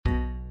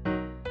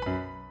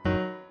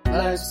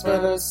Life's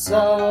but a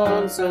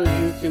song, so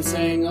you can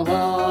sing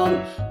along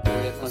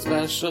with my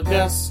special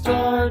guest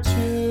star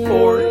two.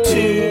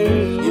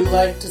 You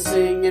like to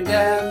sing and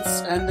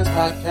dance, and this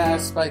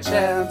podcast by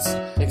chance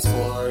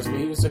explores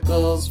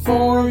musicals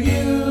for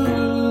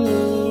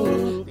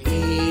you.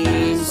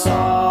 Theme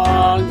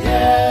song,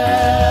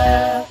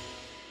 yeah!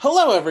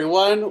 Hello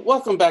everyone,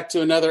 welcome back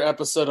to another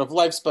episode of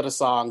Life's But a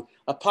Song,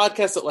 a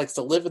podcast that likes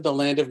to live in the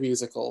land of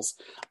musicals.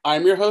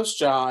 I'm your host,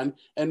 John,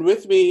 and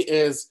with me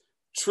is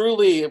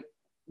truly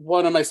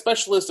one of my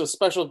special list of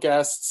special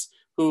guests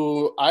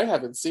who I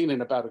haven't seen in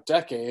about a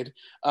decade.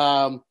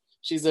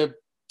 She's a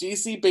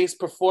DC-based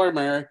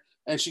performer,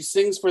 and she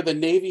sings for the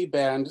Navy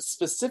Band,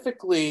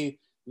 specifically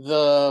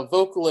the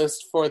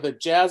vocalist for the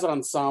jazz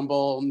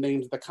ensemble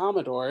named the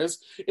Commodores.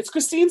 It's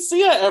Christine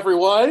Sia,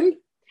 everyone!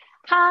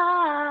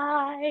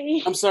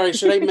 Hi! I'm sorry,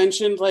 should I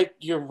mention,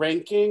 your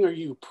ranking? Are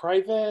you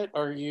private?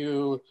 Are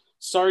you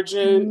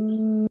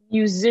sergeant?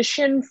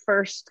 Musician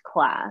first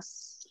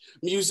class.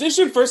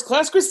 Musician first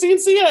class, Christine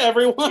Sia,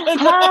 everyone!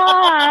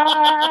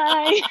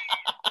 Hi!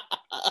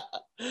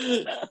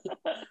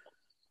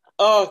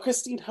 Oh,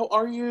 Christine, how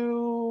are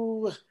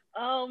you?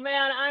 Oh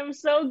man, I'm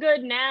so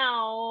good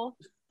now.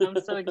 I'm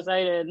so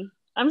excited.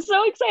 I'm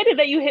so excited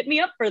that you hit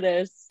me up for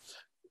this.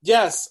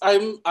 Yes,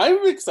 I'm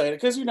excited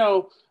because,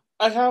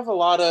 I have a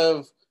lot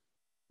of,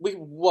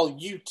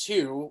 you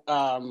too,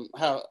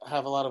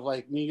 have a lot of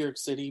New York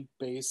City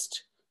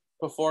based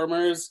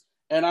performers.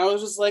 And I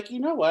was just like, you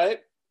know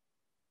what?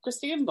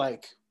 Christine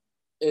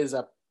is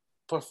a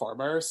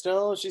performer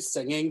still. She's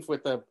singing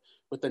with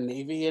the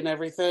Navy and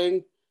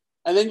everything.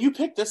 And then you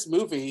picked this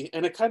movie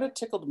and it kind of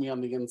tickled me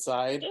on the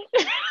inside.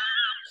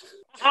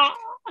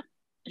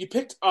 You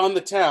picked On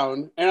the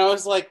Town, and I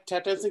was like,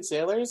 Tap Dancing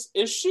Sailors?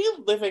 Is she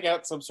living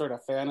out some sort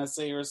of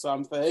fantasy or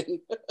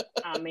something?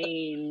 I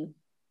mean,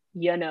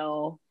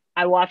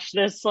 I watched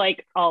this a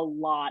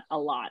lot.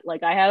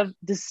 I have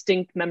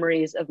distinct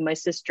memories of my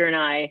sister and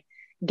I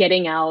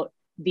getting out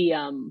the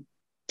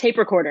tape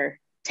recorder,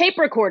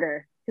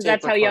 because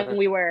that's how young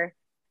we were,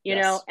 you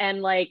know,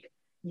 and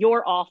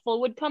You're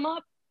Awful would come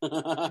up.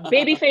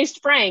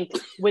 Baby-faced Frank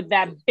with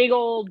that big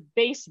old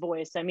bass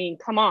voice. I mean,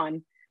 come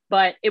on.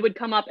 But it would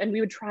come up and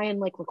we would try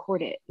and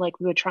record it. We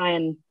would try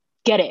and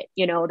get it,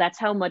 that's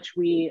how much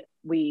we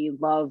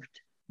loved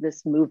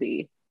this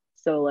movie.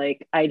 So I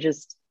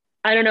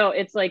don't know,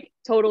 it's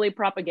totally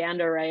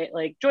propaganda, right?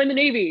 Join the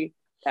Navy,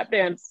 tap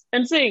dance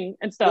and sing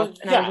and stuff.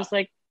 And I was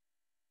just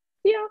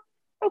yeah,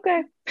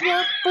 okay.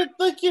 Yeah, but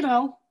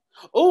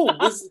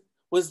oh,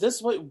 was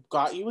this what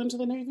got you into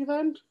the Navy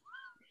then?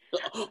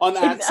 On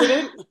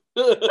accident?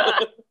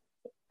 I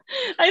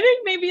think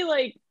maybe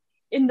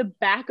in the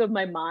back of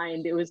my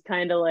mind, it was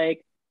kind of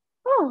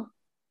oh,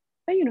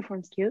 that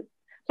uniform's cute.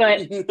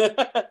 But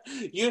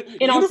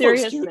in all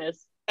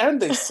seriousness.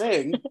 And they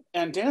sing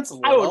and dance a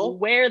little. I would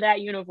wear that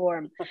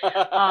uniform.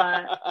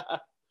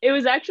 It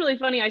was actually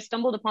funny. I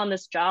stumbled upon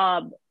this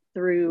job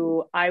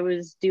I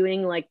was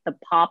doing the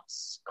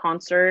Pops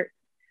concert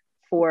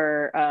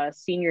for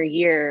senior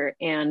year,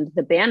 and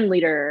the band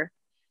leader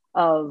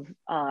of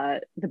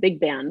the big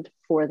band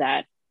for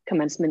that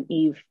commencement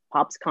eve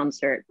Pops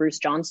concert, Bruce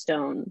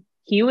Johnstone,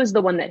 he was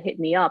the one that hit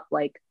me up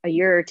a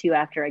year or two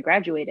after I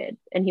graduated.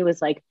 And he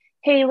was like,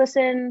 hey,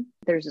 listen,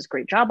 there's this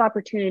great job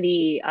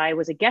opportunity. I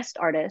was a guest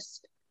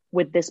artist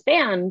with this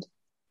band,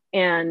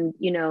 and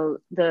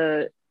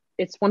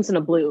it's once in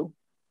a blue.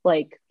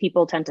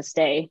 People tend to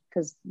stay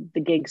because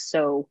the gig's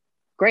so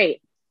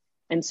great.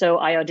 And so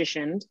I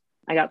auditioned.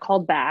 I got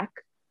called back.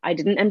 I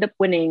didn't end up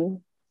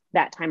winning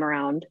that time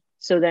around.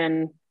 So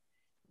then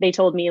they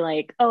told me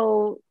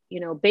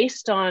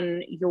based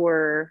on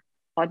your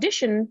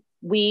audition,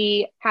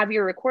 we have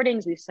your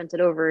recordings. We've sent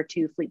it over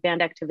to Fleet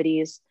Band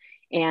Activities,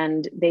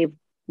 and they've,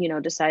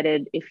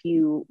 decided if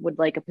you would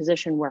like a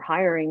position, we're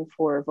hiring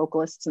for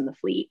vocalists in the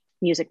Fleet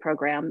music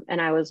program. And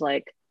I was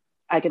like,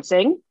 I could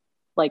sing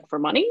for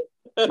money?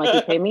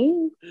 You pay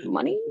me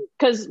money?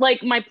 Because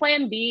my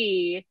plan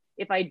B,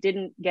 if I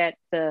didn't get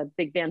the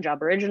big band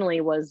job originally,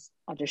 was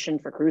audition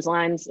for cruise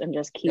lines and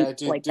just keep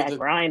that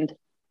grind.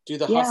 Do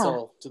the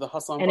hustle. Do the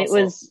hustle and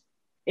bustle.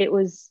 It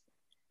was,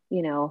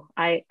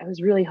 I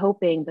was really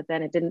hoping, but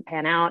then it didn't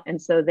pan out. And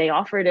so they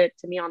offered it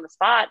to me on the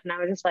spot. And I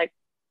was just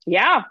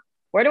yeah,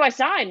 where do I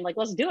sign?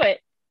 Let's do it.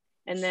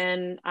 And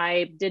then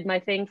I did my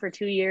thing for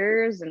 2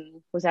 years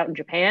and was out in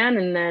Japan.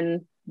 And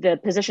then the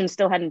position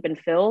still hadn't been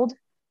filled.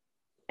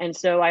 And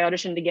so I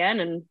auditioned again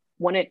and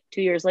won it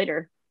 2 years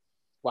later.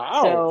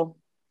 Wow. So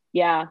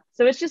yeah.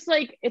 So it's just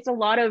it's a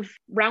lot of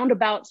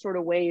roundabout sort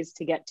of ways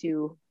to get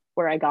to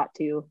where I got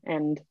to.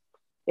 And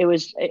it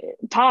was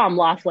Tom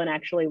Laughlin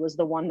actually was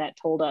the one that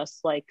told us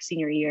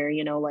senior year,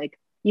 you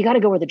got to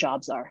go where the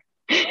jobs are,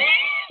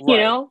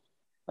 right.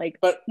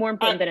 But more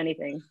important than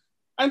anything.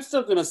 I'm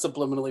still going to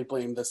subliminally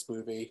blame this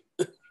movie.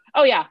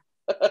 Oh yeah.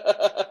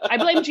 I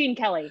blame Gene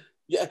Kelly.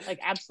 Yeah.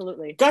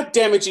 Absolutely. God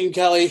damn it, Gene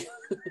Kelly.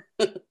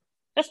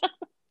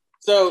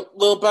 So,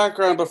 little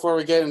background before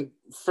we get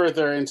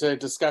further into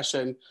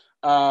discussion.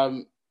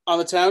 On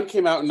the Town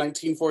came out in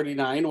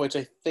 1949, which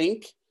I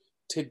think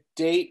to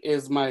date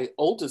is my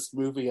oldest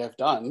movie I've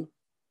done.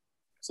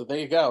 So there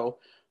you go.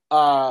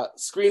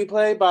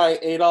 Screenplay by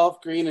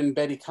Adolph Green and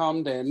Betty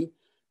Comden.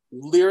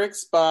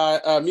 Music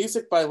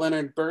by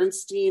Leonard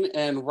Bernstein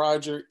and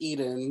Roger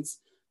Edens.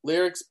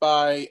 Lyrics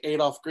by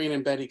Adolph Green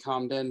and Betty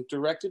Comden.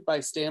 Directed by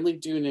Stanley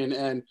Donen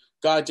and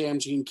goddamn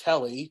Gene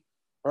Kelly.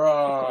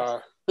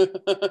 Of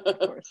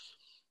course.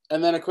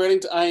 And then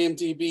according to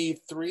IMDb,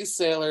 3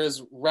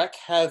 sailors wreak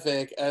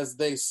havoc as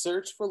they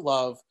search for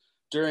love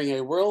during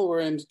a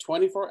whirlwind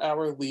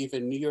 24-hour leave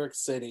in New York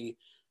City.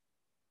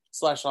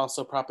 /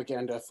 also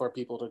propaganda for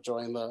people to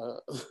join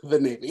the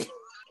Navy.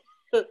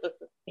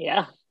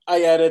 Yeah.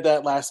 I added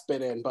that last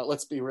bit in, but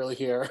let's be real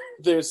here.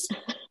 There's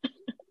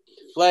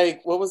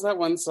like, what was that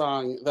one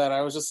song that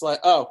I was just like,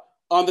 oh,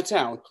 On the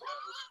Town.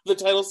 The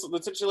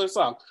titular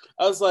song.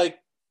 I was like,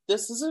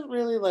 this isn't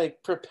really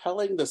like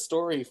propelling the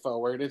story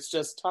forward. It's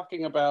just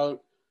talking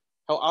about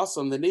how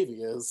awesome the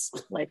Navy is.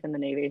 Life in the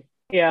Navy.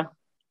 Yeah.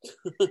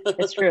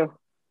 It's true.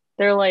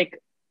 They're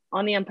like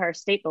on the Empire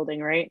State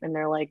Building, right? And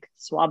they're like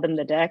swabbing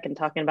the deck and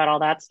talking about all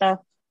that stuff.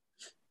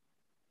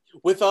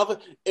 With all and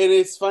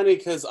it's funny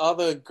because all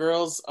the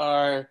girls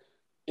are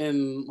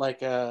in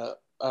like a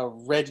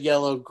red,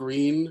 yellow,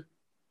 green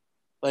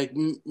like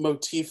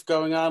motif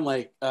going on.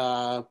 Like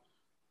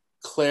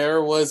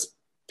Claire was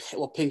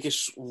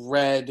pinkish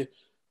red,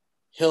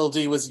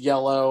 Hildy was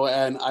yellow,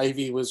 and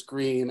Ivy was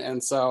green.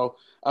 And so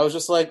I was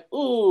just like,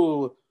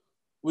 ooh,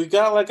 we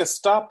got like a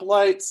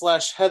stoplight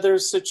 / Heather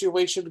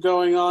situation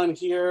going on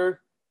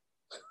here.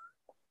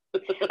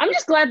 I'm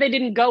just glad they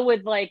didn't go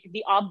with like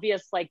the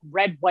obvious like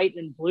red, white,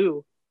 and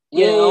blue.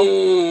 You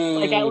know,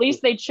 like at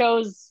least they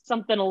chose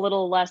something a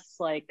little less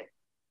like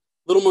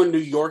a little more New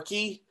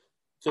Yorky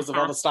because of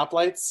all the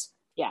stoplights.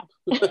 Yeah,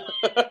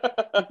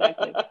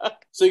 exactly.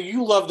 So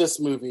you love this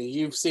movie.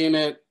 You've seen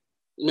it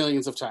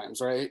millions of times,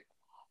 right?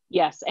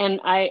 Yes, and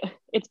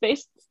it's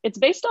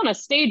based on a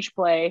stage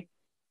play.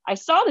 I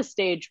saw the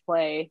stage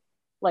play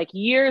like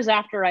years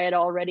after I had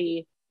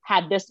already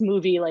had this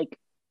movie like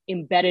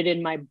embedded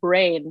in my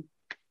brain,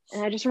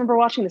 and I just remember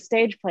watching the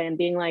stage play and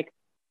being like,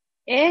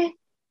 eh.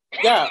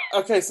 Yeah.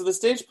 Okay. So the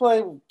stage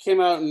play came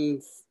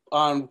to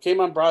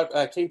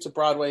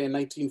Broadway in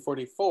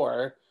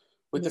 1944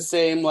 with the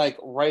same like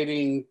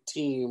writing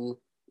team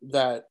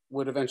that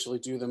would eventually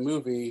do the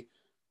movie,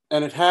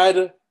 and it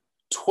had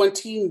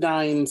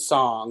 29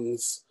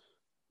 songs,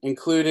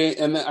 including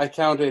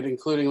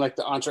like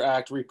the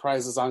entr'acte,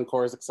 reprises,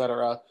 encores,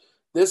 etc.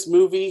 This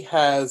movie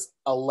has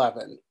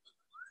 11.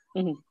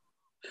 Mm-hmm.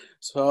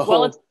 So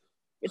well,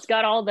 it's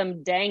got all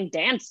them dang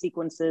dance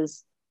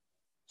sequences.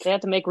 They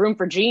had to make room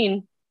for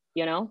Gene,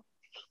 you know,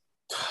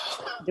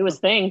 do his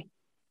thing.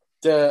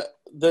 The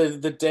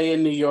Day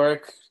in New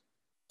York,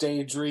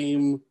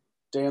 Daydream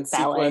dance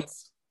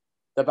sequence,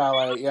 the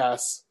ballet,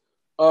 yes.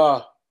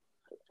 For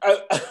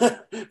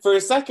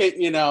a second,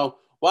 you know,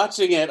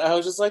 watching it, I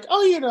was just like,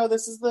 oh, you know,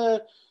 this is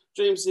the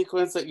dream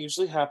sequence that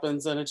usually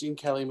happens in a Gene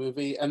Kelly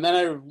movie. And then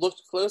I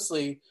looked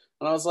closely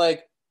and I was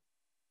like,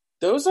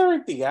 those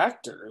aren't the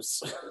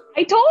actors.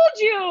 I told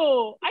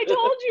you.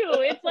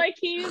 It's like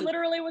he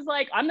literally was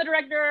like, I'm the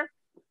director.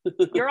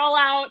 You're all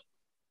out.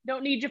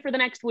 Don't need you for the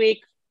next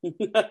week.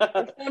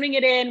 We're phoning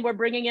it in. We're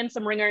bringing in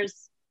some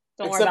ringers.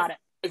 Don't worry about it.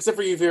 Except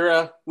for you,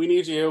 Vera. We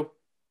need you.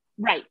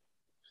 Right.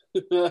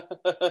 Which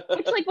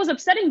like was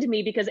upsetting to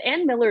me because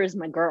Ann Miller is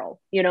my girl.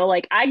 You know,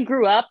 like I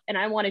grew up and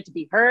I wanted to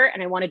be her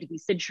and I wanted to be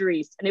Sid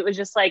Charisse. And it was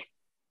just like,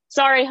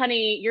 sorry,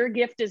 honey, your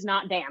gift is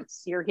not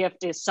dance. Your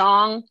gift is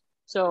song.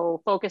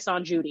 So focus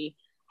on Judy.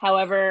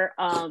 However,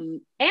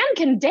 Anne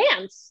can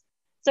dance.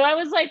 So I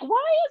was like,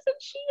 why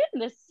isn't she in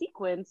this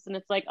sequence? And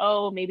it's like,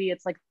 oh, maybe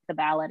it's like the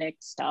balladic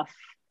stuff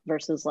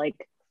versus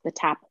like the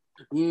tap.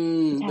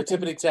 The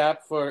tippity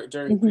tap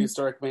during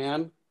Prehistoric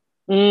Man.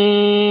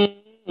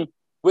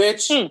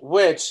 Which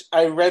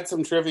I read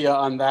some trivia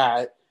on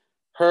that.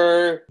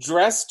 Her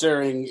dress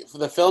during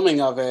the filming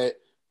of it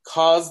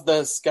caused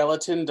the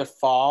skeleton to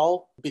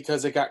fall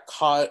because it got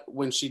caught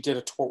when she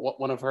did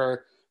one of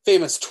her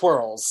famous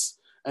twirls,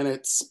 and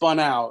it spun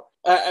out.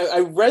 I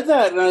read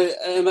that,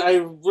 and I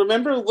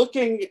remember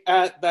looking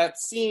at that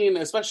scene,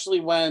 especially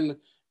when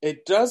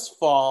it does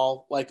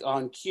fall, like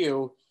on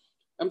cue.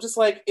 I'm just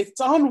like, it's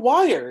on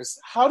wires.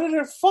 How did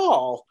it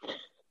fall?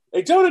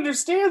 I don't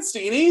understand,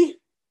 Steenie.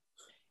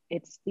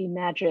 It's the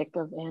magic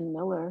of Ann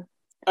Miller.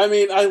 I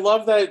mean, I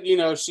love that, you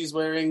know, she's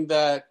wearing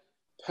that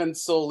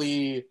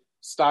pencil-y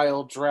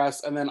style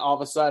dress, and then all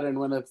of a sudden,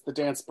 when it's the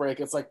dance break,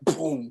 it's like,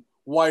 boom,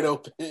 wide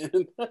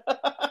open.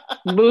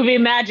 Movie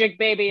magic,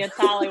 baby. It's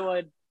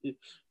Hollywood.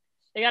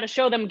 They got to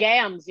show them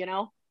gams, you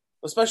know?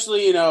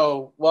 Especially, you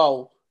know,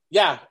 well,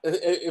 yeah,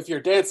 if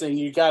you're dancing,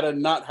 you got to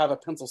not have a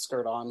pencil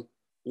skirt on.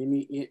 You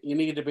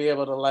need to be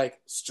able to, like,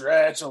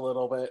 stretch a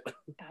little bit.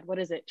 God, what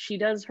is it? She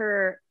does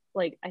her,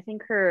 like, I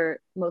think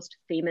her most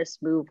famous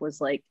move was,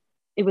 like,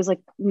 it was, like,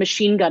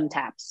 machine gun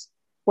taps,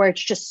 where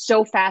it's just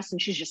so fast and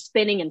she's just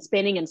spinning and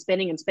spinning and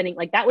spinning and spinning.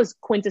 Like, that was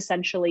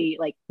quintessentially,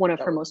 like, one of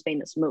her most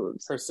famous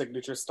moves. Her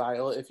signature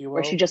style, if you will.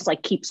 Where she just,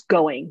 like, keeps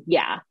going.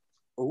 Yeah.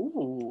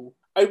 Ooh.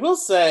 I will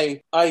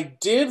say, I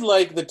did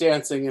like the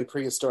dancing in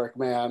Prehistoric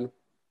Man.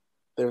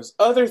 There's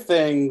other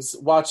things,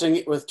 watching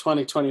it with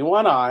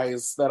 2021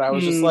 eyes, that I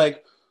was just Mm.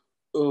 like,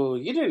 ooh,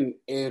 you didn't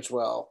age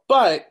well.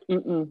 But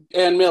Mm-mm.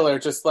 Ann Miller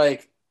just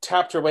like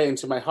tapped her way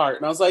into my heart.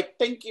 And I was like,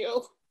 thank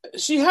you.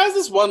 She has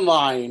this one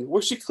line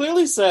where she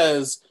clearly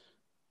says,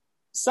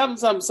 something,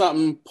 something,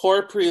 something,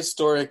 poor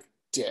prehistoric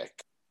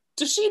dick.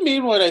 Does she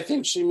mean what I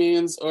think she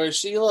means? Or is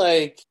she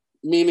like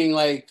meaning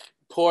like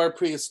poor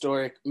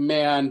prehistoric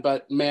man,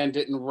 but man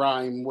didn't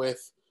rhyme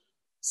with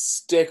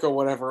stick or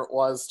whatever it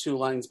was 2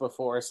 lines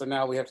before. So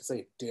now we have to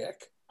say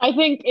dick. I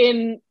think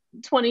in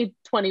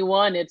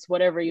 2021, it's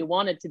whatever you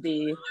want it to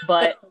be.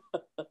 But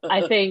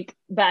I think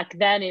back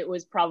then it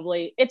was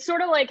probably, it's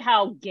sort of like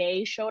how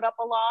gay showed up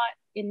a lot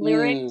in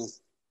lyrics.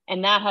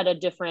 And that had a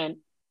different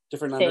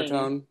thing.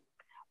 Undertone.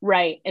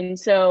 Right. And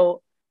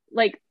so,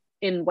 like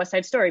in West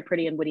Side Story,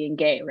 pretty and witty and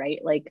gay, right?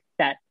 Like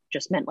that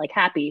just meant like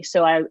happy.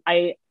 So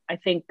I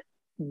think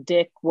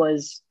Dick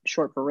was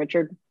short for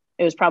Richard.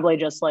 It was probably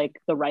just like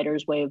the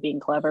writer's way of being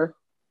clever.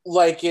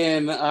 Like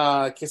in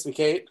Kiss Me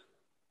Kate?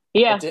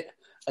 Yeah.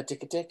 A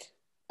dick.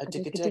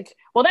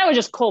 Well, that was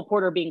just Cole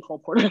Porter being Cole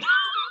Porter.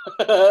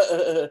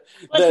 Let's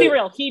be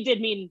real. He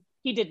did mean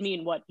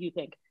what you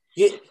think.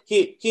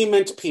 He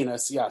meant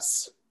penis,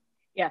 yes.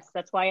 Yes,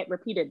 that's why it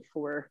repeated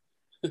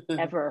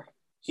forever.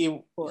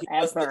 He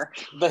forever.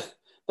 The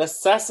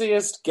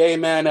sassiest gay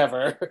man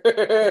ever.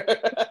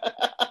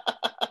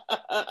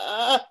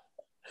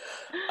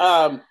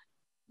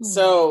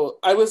 So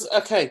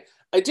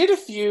I did a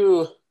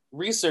few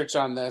research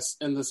on this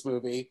in this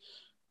movie,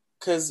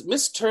 because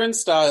Miss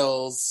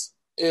Turnstiles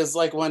is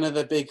like one of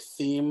the big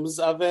themes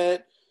of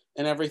it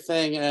and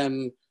everything,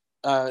 and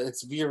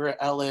it's Vera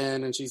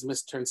Ellen and she's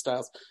Miss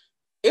Turnstiles.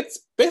 It's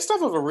based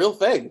off of a real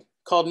thing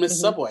called Miss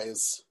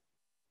Subways,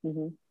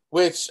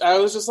 which I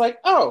was just like,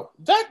 oh,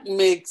 that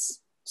makes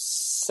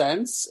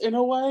sense in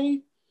a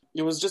way.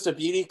 It was just a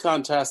beauty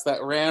contest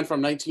that ran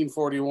from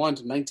 1941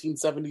 to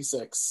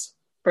 1976.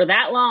 For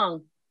that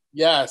long?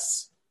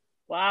 Yes.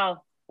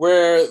 Wow.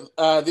 Where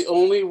the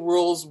only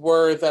rules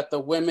were that the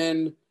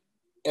women,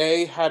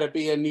 A, had to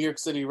be a New York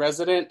City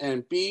resident,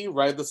 and B,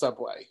 ride the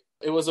subway.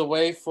 It was a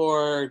way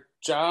for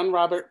John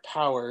Robert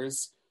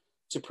Powers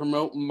to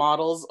promote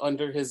models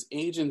under his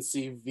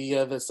agency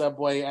via the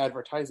Subway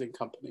Advertising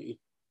Company.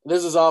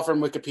 This is all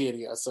from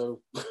Wikipedia, so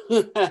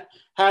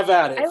have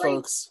at it,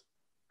 folks.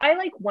 I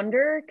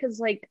wonder,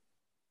 because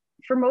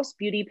for most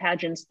beauty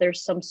pageants,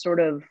 there's some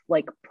sort of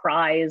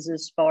prize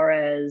as far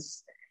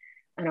as,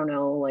 I don't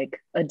know,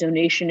 a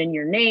donation in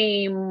your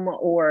name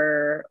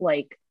or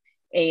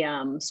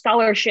a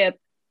scholarship.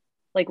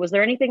 Was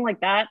there anything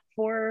like that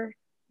for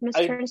Miss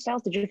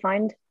Turnstiles? Did you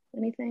find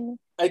anything?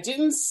 I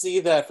didn't see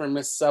that for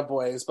Miss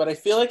Subways, but I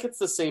feel like it's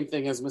the same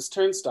thing as Miss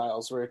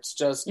Turnstiles, where it's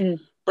just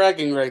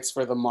bragging rights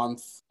for the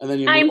month, and then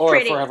you move, or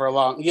for however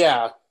long.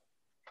 Yeah.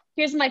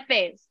 Here's my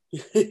face.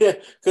 Yeah,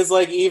 because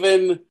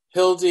even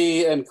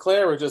Hildy and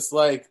Claire were just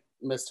like,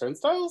 Miss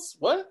Turnstiles?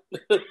 What?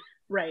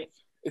 Right.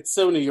 It's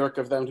so New York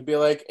of them to be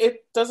like,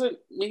 it doesn't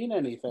mean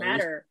anything.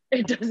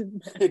 It doesn't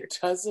matter. It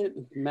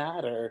doesn't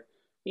matter.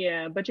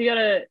 Yeah, but you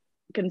gotta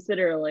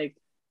consider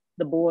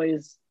the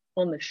boys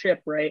on the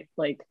ship, right?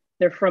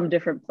 They're from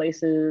different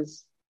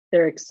places.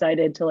 They're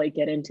excited to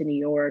get into New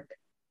York.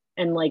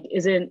 And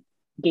isn't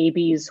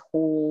Gaby's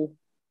whole,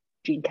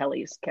 Gene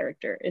Kelly's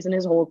character, isn't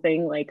his whole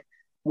thing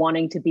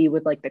wanting to be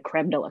with the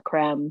creme de la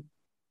creme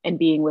and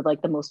being with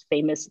the most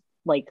famous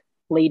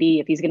lady?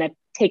 If he's gonna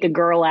take a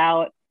girl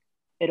out,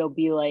 it'll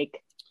be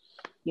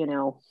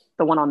the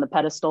one on the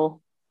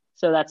pedestal.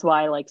 So that's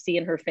why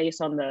seeing her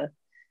face on the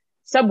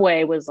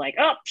subway was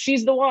oh,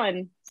 she's the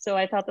one. So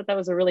I thought that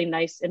was a really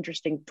nice,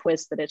 interesting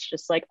twist, that it's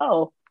just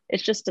oh,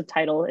 it's just a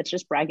title, it's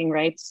just bragging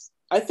rights.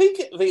 I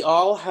think they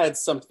all had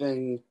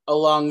something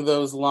along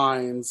those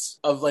lines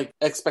of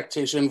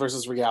expectation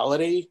versus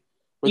reality,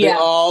 where they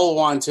all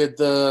wanted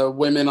the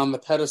women on the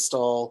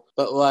pedestal,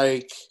 but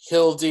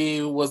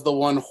Hildy was the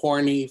one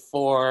horny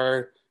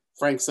for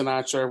Frank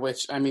Sinatra,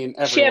 which everyone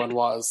Chip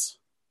was.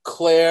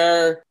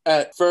 Claire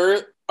at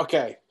first,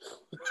 okay.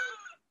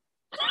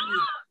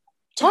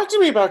 Talk to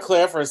me about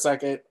Claire for a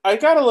second. I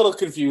got a little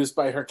confused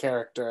by her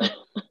character.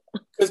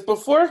 Because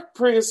before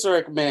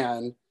Prehistoric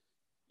Man,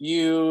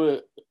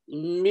 you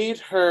meet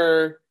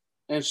her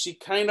and she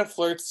kind of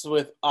flirts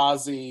with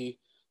Ozzy,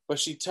 but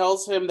she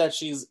tells him that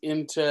she's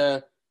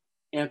into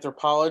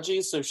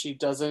anthropology, so she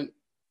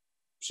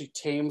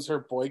tames her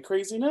boy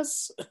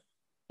craziness.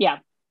 Yeah.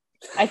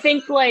 I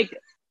think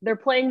they're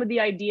playing with the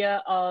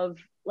idea of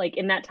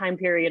in that time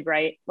period,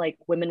 right?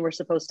 Women were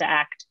supposed to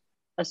act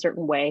a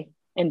certain way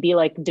and be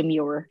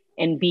demure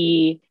and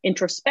be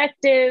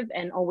introspective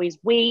and always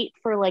wait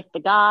for the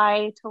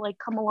guy to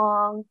come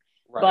along.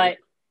 Right. But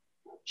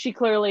she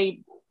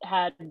clearly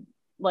had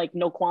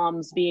no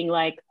qualms being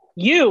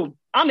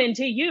I'm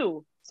into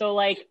you. So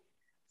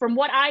from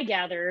what I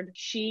gathered,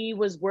 she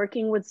was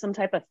working with some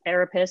type of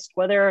therapist,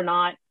 whether or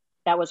not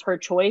that was her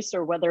choice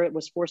or whether it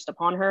was forced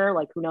upon her,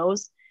 who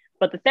knows.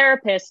 But the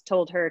therapist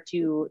told her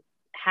to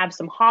have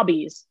some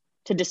hobbies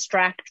to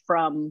distract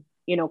from,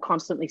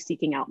 constantly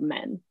seeking out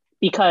men.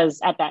 Because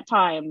at that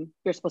time,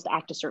 you're supposed to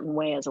act a certain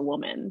way as a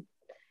woman.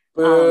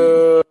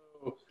 Boo.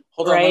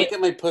 Hold on, let me right?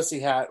 get my pussy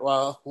hat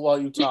while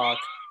you talk.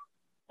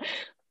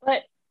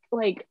 But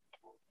like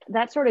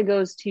that sort of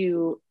goes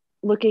to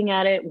looking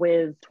at it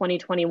with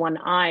 2021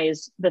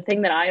 eyes. The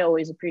thing that I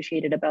always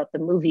appreciated about the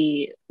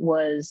movie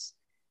was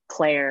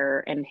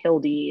Claire and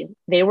Hildy.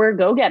 They were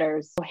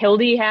go-getters.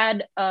 Hildy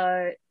had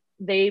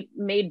they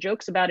made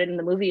jokes about it in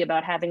the movie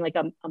about having like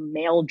a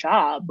male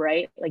job,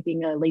 right? Like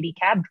being a lady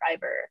cab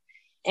driver.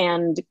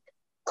 And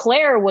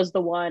Claire was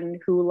the one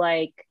who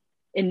like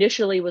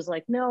initially was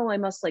like, no, I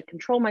must like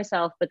control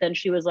myself. But then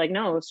she was like,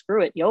 no,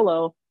 screw it,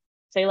 YOLO,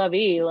 say la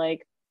vie.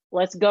 Like,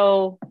 let's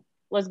go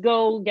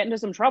get into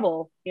some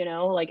trouble.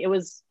 Like it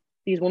was,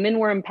 these women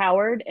were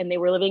empowered and they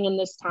were living in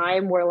this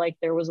time where like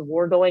there was a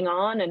war going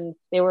on and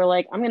they were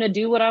like, I'm going to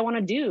do what I want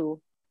to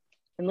do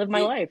and live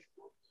my life.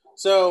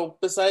 So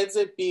besides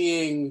it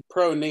being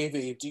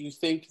pro-Navy, do you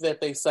think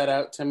that they set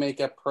out to make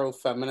a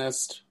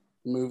pro-feminist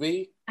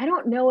movie? I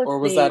don't know if or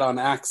was that on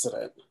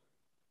accident?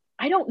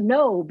 I don't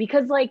know,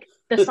 because like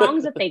the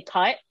songs that they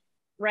cut,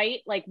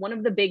 right? Like one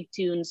of the big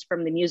tunes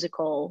from the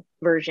musical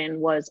version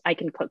was I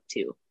Can Cook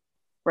Too,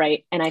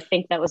 right? And I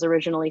think that was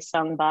originally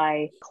sung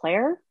by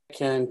Claire.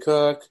 Can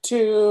cook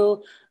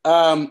too.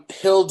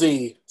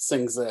 Hildy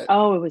sings it.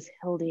 Oh, it was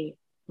Hildy.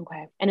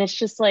 Okay. And it's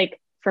just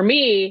like, for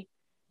me,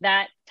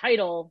 that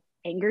title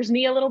angers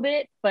me a little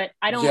bit, but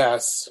I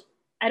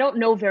don't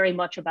know very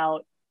much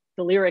about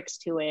the lyrics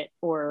to it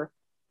or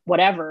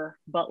whatever,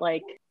 but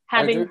like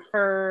having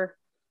her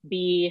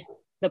be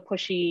the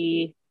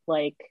pushy,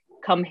 like,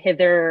 come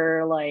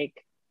hither,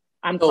 like,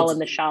 I'm Hildy. Calling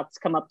the shots,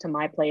 come up to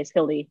my place,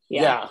 Hildy.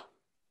 Yeah.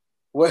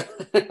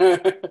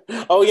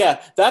 Oh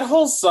yeah, that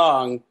whole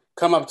song,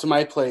 Come Up to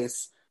My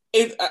Place,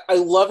 I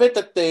love it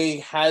that they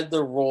had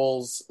the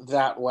roles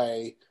that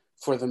way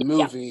for the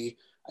movie.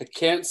 I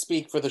can't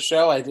speak for the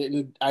show.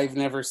 I've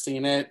never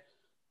seen it.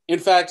 In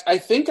fact, I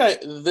think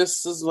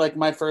this is like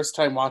my first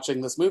time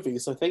watching this movie,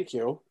 so thank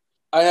you.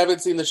 I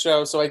haven't seen the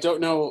show, so I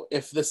don't know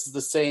if this is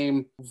the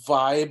same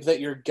vibe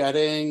that you're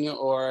getting,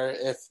 or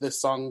if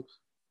this song,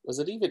 was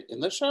it even in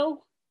the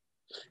show?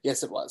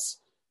 Yes, it was.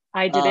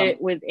 I did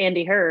it with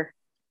Andy Herr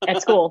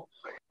at school.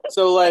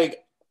 So,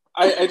 like,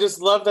 I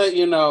just love that,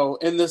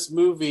 in this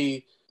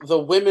movie, the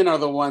women are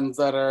the ones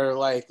that are,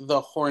 like, the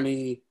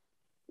horny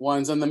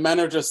ones, and the men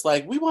are just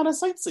like, we want to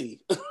sightsee.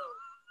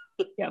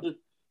 Yeah.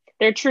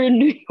 They're true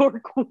New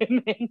York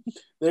women.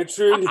 They're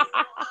true.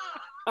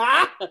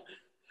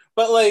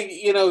 But, like,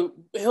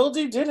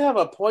 Hildy did have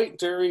a point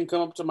during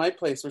Come Up to My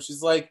Place where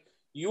she's like,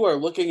 you are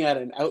looking at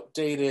an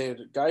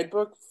outdated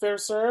guidebook, fair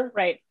sir.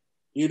 Right.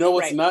 You know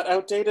what's not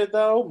outdated,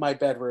 though? My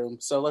bedroom.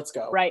 So let's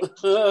go. Right.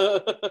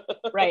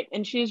 Right.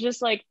 And she's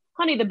just like,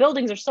 honey, the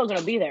buildings are still going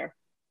to be there.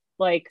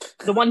 Like,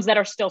 the ones that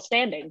are still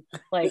standing.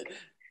 Like,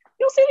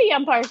 you'll see the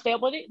Empire State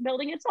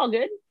Building. It's all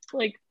good.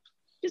 Like,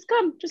 just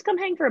come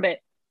hang for a bit.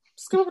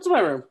 Just come up to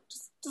my room.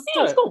 Just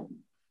it's cool.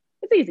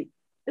 It's easy.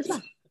 It's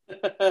fun.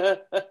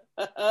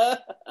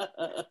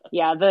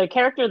 Yeah, the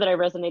character that I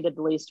resonated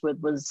the least with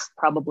was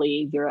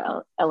probably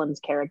Vera Ellen's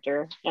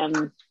character.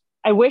 And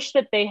I wish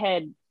that they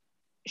had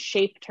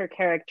shaped her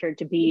character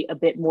to be a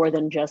bit more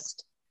than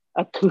just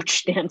a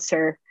cooch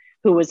dancer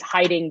who was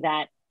hiding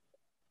that,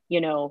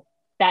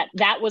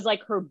 that was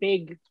like her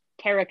big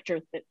character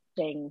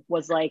thing,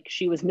 was like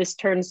she was Miss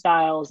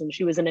Turnstiles and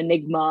she was an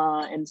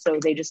enigma, and so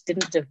they just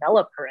didn't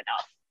develop her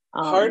enough.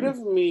 Part of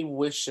me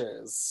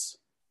wishes,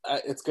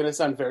 it's going to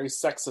sound very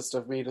sexist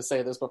of me to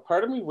say this, but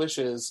part of me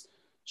wishes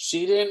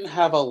she didn't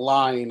have a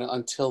line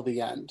until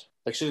the end.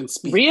 Like, she didn't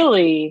speak.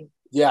 Really?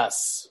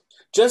 Yes.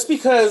 Just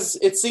because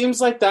it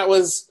seems like that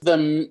was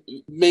the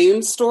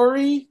main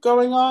story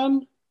going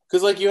on.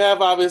 Because, like, you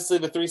have, obviously,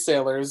 the three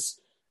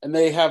sailors, and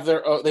they have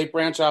they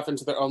branch off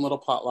into their own little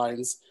plot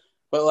lines.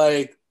 But,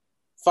 like,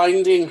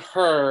 finding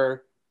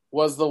her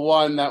was the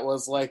one that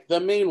was, like,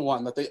 the main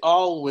one that they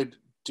all would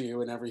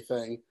do and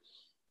everything.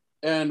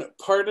 And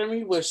part of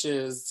me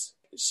wishes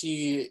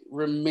she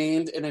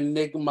remained an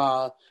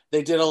enigma.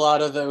 They did a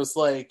lot of those,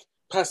 like,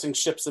 passing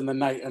ships in the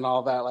night and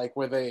all that, like,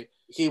 where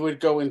he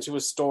would go into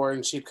a store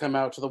and she'd come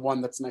out to the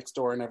one that's next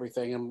door and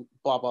everything and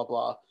blah, blah,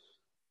 blah.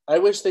 I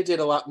wish they did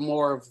a lot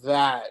more of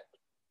that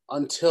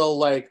until,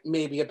 like,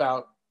 maybe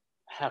about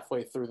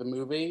halfway through the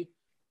movie.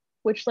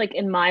 Which, like,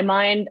 in my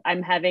mind,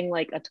 I'm having,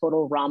 like, a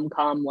total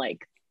rom-com,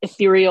 like,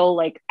 ethereal,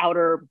 like,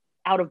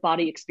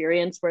 out-of-body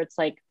experience where it's,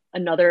 like,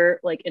 another,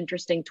 like,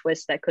 interesting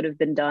twist that could have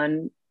been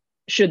done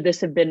should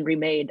this have been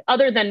remade.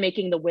 Other than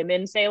making the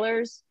women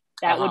sailors,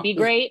 that would be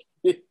great.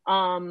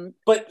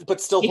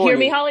 But still horny. You hear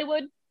me,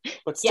 Hollywood?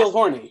 But still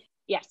horny.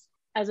 Yes.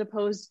 As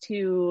opposed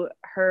to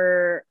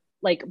her,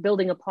 like,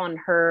 building upon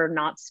her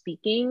not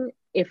speaking,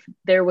 if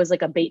there was,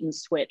 like, a bait and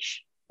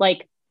switch.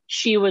 Like,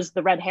 she was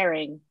the red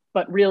herring,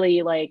 but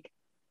really, like,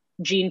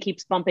 Jean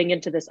keeps bumping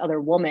into this other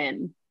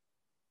woman,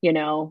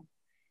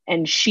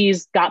 and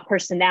she's got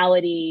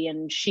personality,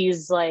 and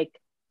she's, like,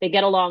 they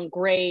get along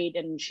great,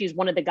 and she's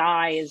one of the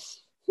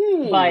guys.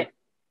 But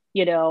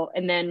you know,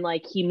 and then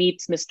like he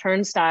meets Miss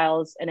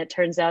Turnstiles and it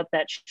turns out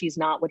that she's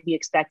not what he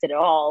expected at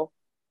all.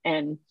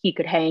 And he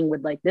could hang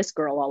with like this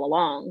girl all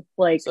along.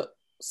 Like,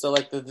 So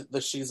like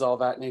the she's all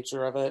that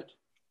nature of it,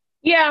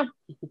 yeah,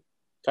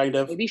 kind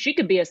of. maybe she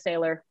could be a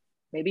sailor.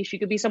 Maybe she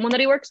could be someone that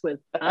he works with.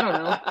 I don't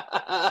know.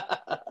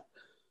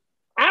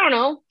 I don't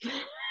know.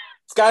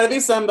 It's got to be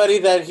somebody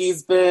that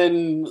he's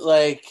been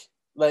like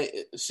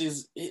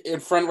she's right in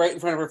front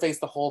of her face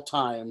the whole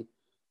time.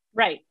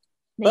 Right.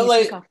 Then But you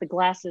like, take off the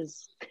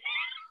glasses.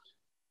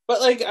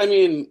 but like, I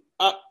mean,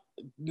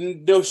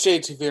 no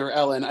shade to Vera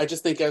Ellen. I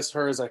just think as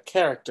her as a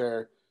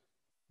character,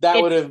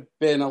 that would have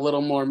been a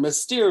little more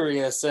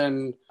mysterious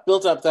and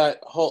built up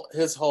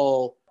his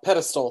whole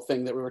pedestal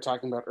thing that we were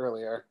talking about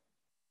earlier.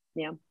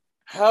 Yeah.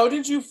 How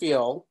did you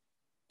feel?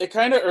 It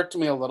kind of irked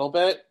me a little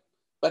bit,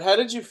 but how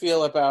did you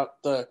feel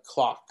about the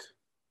clock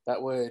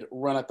that would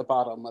run at the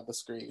bottom of the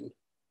screen?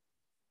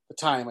 The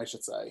time, I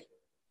should say.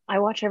 I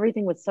watch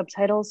everything with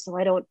subtitles, so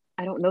I don't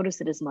notice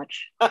it as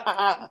much.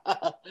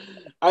 I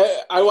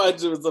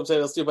watched it with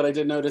subtitles too, but I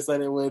did notice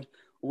that it would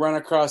run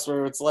across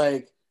where it's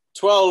like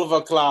 12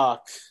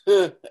 o'clock,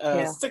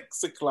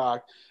 6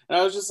 o'clock. And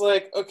I was just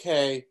like,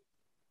 okay,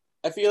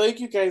 I feel like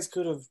you guys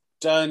could have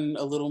done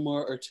a little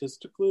more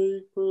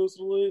artistically,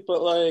 personally,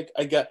 but like,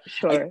 I get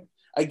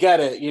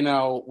it. You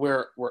know,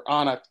 we're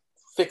on a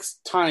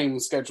fixed time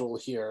schedule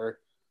here.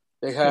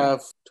 They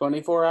have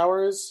 24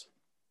 hours.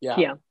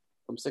 Yeah.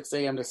 From 6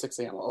 a.m. to 6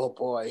 a.m. Oh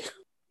boy.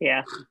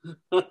 Yeah.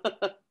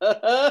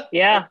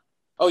 Yeah.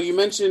 Oh, you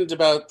mentioned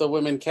about the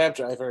women cab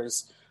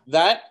drivers.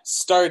 That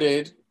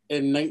started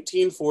in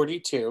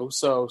 1942,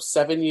 so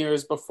 7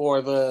 years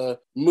before the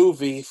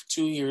movie,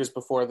 2 years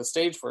before the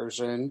stage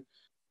version.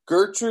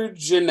 Gertrude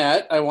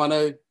Jeanette, I want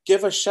to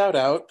give a shout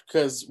out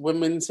because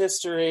women's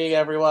history,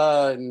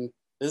 everyone.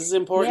 This is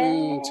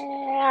important.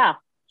 Yeah.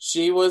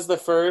 She was the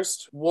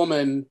first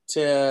woman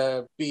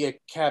to be a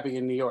cabbie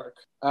in New York.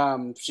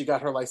 She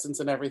got her license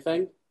and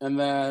everything. And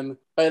then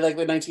by like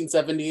the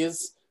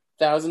 1970s,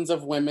 thousands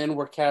of women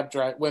were cab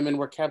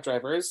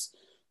drivers.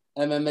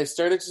 And then they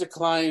started to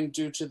decline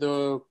due to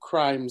the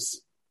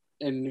crimes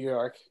in New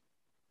York.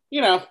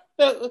 You know,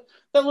 that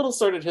little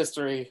sordid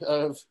history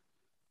of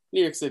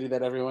New York City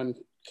that everyone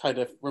kind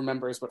of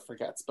remembers but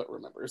forgets but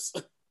remembers.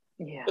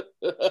 Yeah.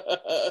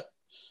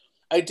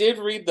 I did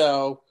read,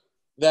 though,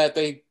 that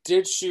they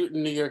did shoot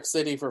in New York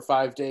City for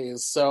 5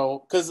 days.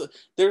 So, because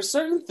there's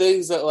certain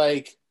things that,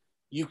 like,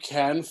 you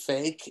can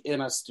fake in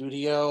a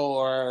studio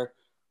or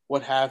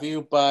what have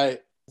you,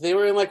 but they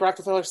were in, like,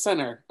 Rockefeller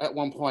Center at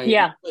one point.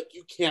 Yeah. Like,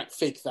 you can't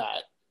fake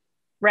that.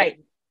 Right.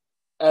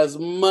 As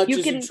much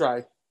as you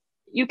try.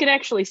 You can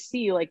actually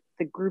see, like,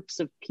 the groups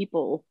of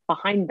people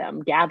behind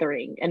them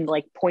gathering and,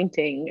 like,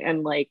 pointing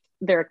and, like,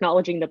 they're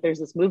acknowledging that there's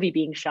this movie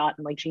being shot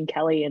and, like, Gene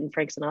Kelly and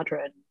Frank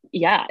Sinatra. And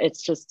yeah,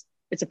 it's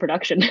a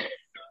production.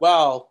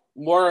 Well,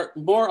 more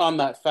on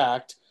that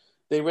fact.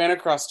 They ran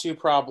across two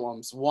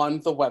problems. One,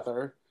 the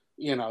weather.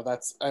 You know,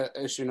 that's an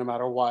issue no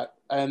matter what.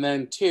 And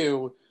then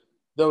two,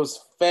 those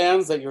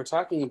fans that you're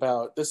talking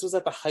about, this was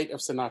at the height of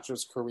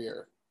Sinatra's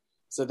career.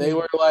 So they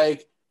were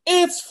like,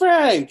 it's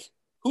Frank!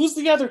 Who's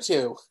the other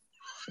two?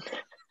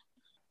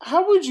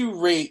 How would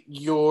you rate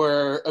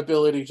your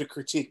ability to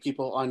critique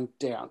people on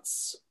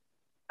dance?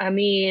 I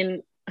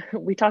mean,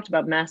 we talked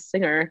about Masked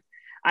Singer.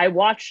 I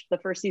watched the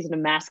first season of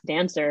Masked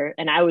Dancer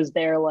and I was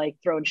there like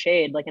throwing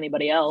shade like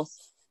anybody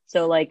else.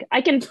 So like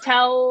I can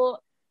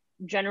tell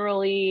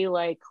generally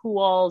like who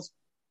all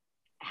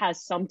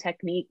has some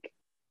technique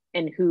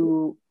and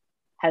who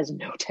has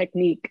no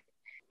technique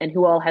and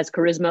who all has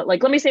charisma.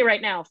 Like let me say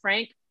right now,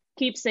 Frank,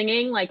 keep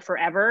singing like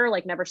forever,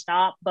 like never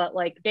stop, but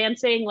like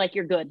dancing, like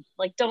you're good.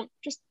 Like don't.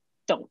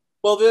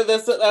 Well,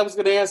 that's I was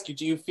going to ask you.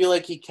 Do you feel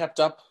like he kept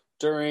up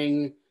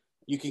during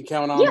You Can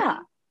Count On? Yeah,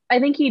 I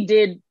think he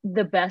did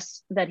the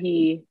best that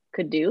he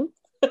could do,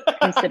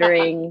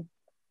 considering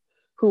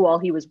who all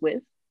he was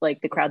with,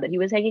 like the crowd that he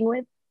was hanging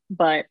with.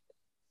 But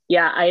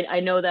yeah,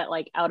 I know that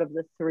like out of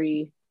the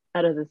three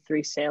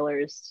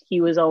sailors, he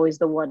was always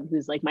the one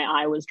who's like my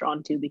eye was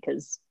drawn to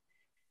because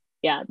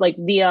yeah, like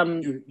the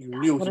you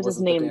knew what is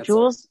his name?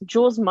 Jules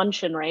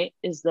Munchin, right?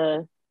 Is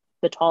the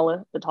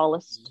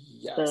tallest.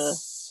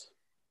 Yes.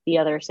 The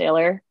other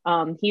sailor.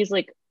 He's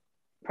like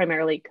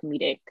primarily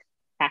comedic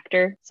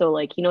actor, so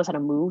like he knows how to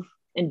move.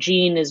 And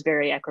Gene is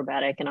very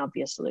acrobatic and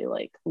obviously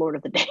like Lord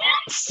of the Dance.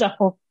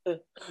 So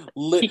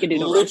he can do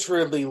no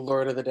literally wrong.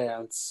 Lord of the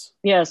Dance.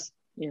 Yes.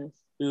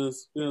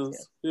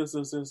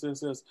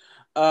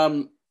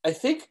 I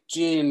think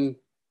Gene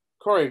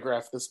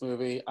choreographed this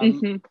movie.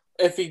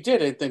 If he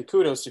didn't, then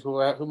kudos to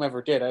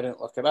whomever did. I didn't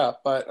look it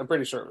up, but I'm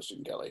pretty sure it was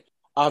Gene Kelly.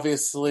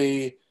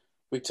 Obviously,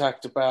 we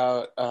talked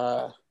about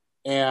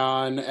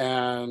Anne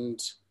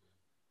and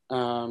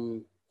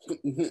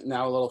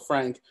now a little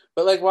Frank.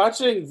 But like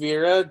watching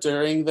Vera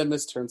during the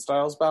Miss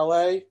Turnstiles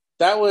ballet,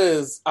 that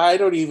was, I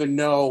don't even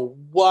know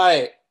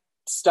what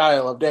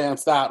style of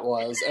dance that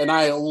was, and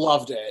I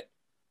loved it.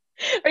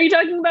 Are you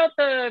talking about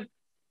the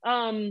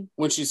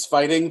when she's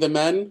fighting the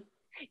men?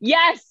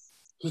 Yes.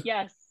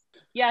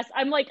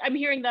 I'm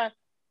hearing the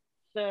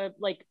the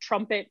like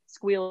trumpet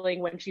squealing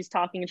when she's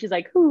talking, and she's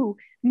like, "Who?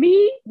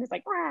 Me?" And it's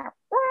like, "Wah,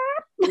 wah."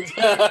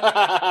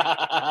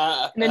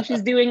 And then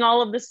she's doing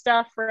all of the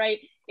stuff, right?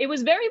 It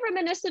was very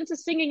reminiscent to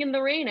Singing in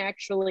the Rain,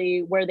 actually,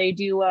 where they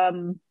do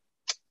oh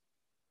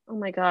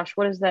my gosh,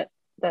 what is that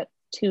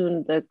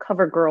tune, the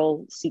cover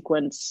girl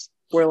sequence,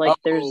 where like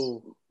there's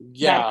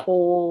that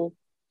whole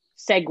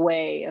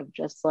segue of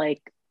just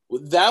like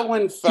that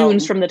one felt,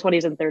 tunes from the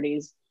 20s and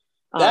 30s.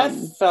 That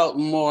felt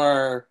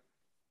more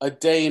A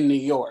Day in New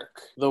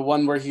York, the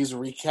one where he's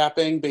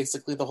recapping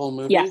basically the whole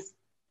movie.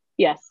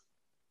 Yes.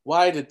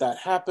 Why did that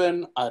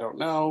happen? I don't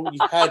know.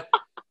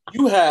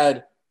 You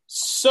had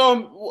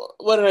some,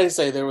 what did I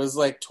say? There was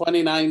like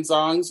 29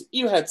 songs.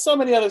 You had so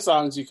many other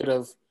songs you could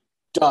have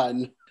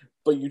done,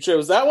 but you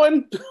chose that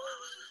one?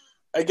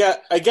 I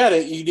get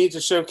it. You need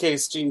to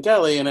showcase Gene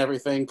Kelly and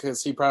everything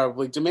because he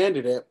probably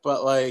demanded it,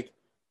 but like...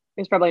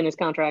 It's probably in his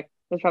contract.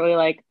 It's probably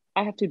like,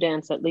 I have to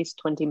dance at least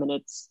 20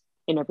 minutes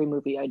in every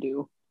movie I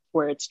do,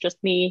 where it's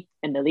just me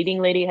and the leading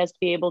lady has to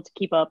be able to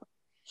keep up.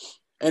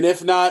 And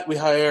if not, we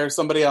hire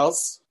somebody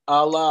else,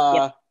 a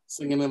la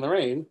Singing in the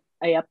Rain.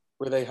 Yep.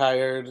 Where they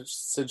hired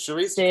Sid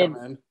Charisse to come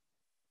in.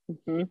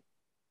 Mm-hmm.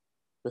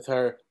 With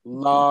her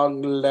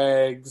long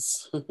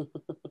legs.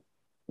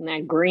 And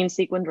that green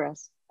sequin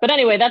dress. But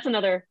anyway, that's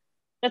another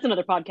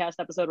podcast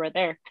episode right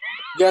there.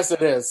 Yes,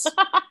 it is.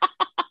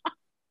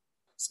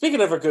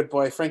 Speaking of our good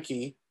boy,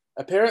 Frankie,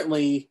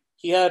 apparently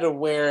he had to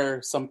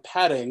wear some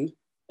padding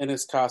in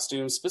his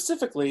costume,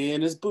 specifically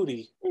in his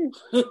booty.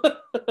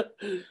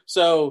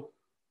 So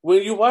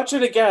when you watch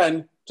it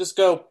again, just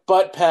go,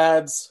 butt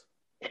pads.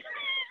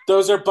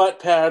 Those are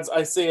butt pads.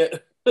 I see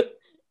it.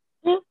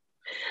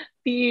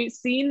 The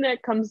scene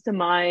that comes to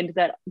mind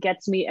that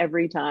gets me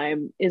every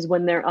time is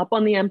when they're up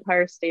on the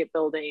Empire State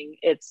Building.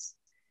 It's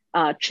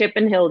Chip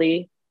and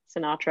Hildy,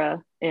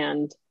 Sinatra,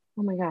 and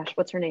oh my gosh,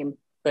 what's her name?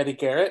 Betty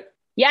Garrett?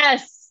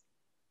 Yes!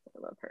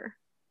 I love her.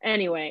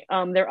 Anyway,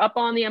 they're up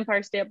on the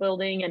Empire State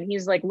Building, and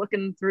he's like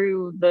looking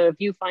through the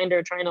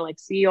viewfinder trying to like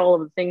see all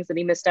of the things that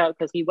he missed out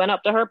because he went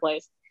up to her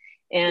place,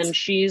 and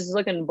she's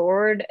looking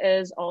bored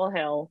as all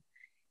hell.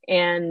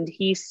 And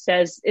he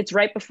says, "It's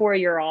right before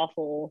You're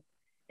Awful."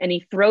 And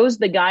he throws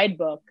the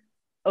guidebook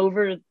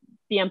over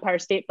the Empire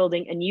State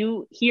Building, and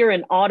you hear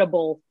an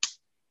audible,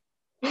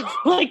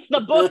 like the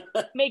book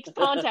makes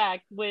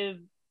contact with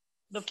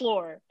the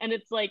floor. And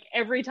it's like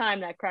every time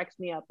that cracks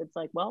me up. It's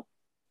like, well.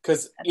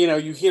 Because,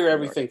 you hear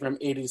everything from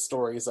 80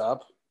 stories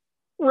up.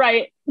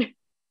 Right.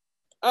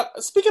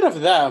 Speaking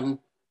of them,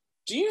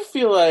 do you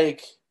feel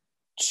like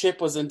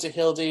Chip was into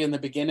Hildy in the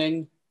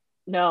beginning?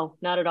 No,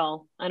 not at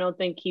all. I don't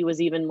think he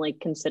was even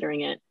like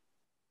considering it.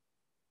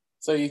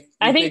 So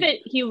I think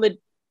he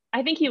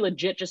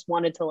legit just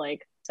wanted to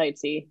like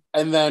sightsee.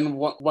 And then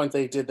once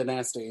they did the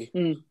nasty.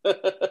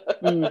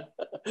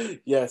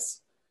 Yes.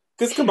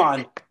 Because come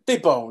on, they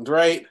boned,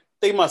 right?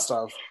 They must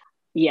have.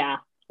 Yeah,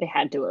 they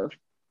had to have.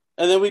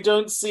 And then we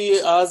don't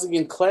see Ozzy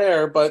and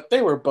Claire, but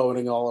they were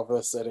boning all over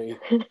the city.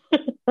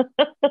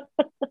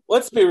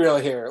 Let's be real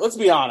here. Let's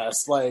be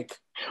honest.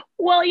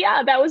 Well,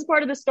 yeah, that was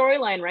part of the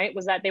storyline, right?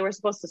 Was that they were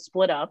supposed to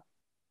split up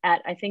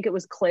at, I think it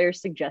was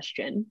Claire's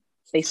suggestion.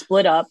 They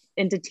split up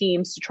into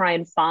teams to try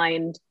and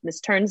find Miss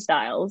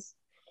Turnstiles.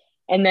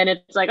 And then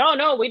it's like, oh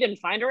no, we didn't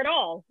find her at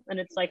all. And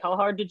it's like, how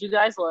hard did you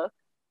guys look?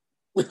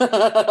 Did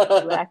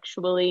you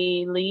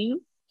actually leave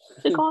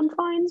the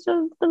confines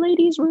of the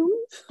ladies'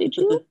 rooms? Did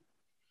you?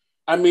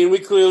 I mean, we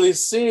clearly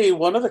see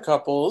one of the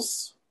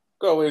couples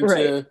go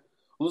into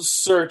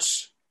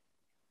search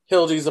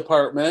Hildy's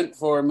apartment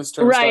for Miss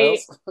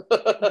Turnstiles.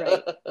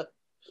 Right.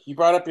 You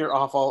brought up You're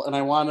Awful, and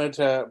I wanted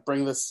to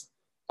bring this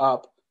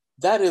up.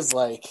 That is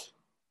like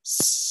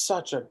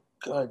such a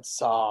good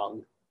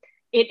song.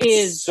 It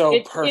is so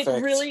perfect.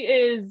 It really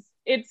is.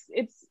 It's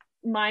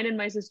mine and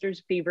my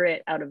sister's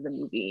favorite out of the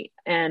movie,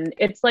 and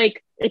it's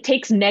like it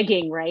takes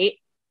negging, right,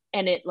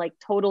 and it like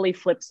totally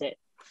flips it.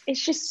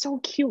 It's just so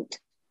cute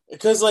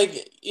because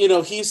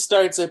he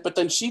starts it, but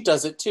then she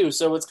does it too.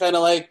 So it's kind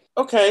of like,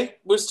 okay,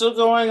 we're still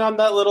going on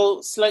that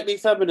little slightly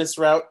feminist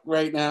route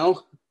right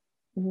now.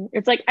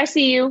 It's like, I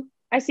see you.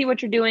 I see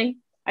what you're doing.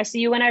 I see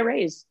you when I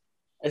raise.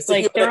 It's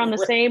like they're on the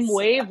same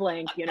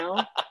wavelength,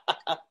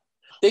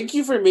 Thank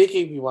you for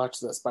making me watch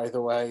this, by the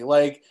way.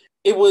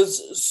 It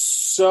was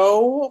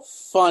so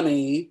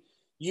funny.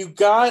 You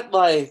got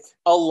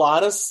a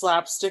lot of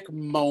slapstick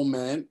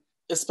moment,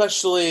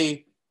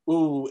 especially,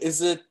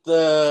 is it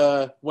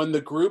when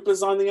the group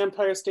is on the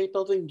Empire State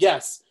Building?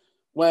 Yes.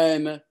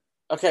 So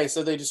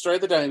they destroyed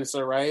the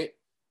dinosaur, right?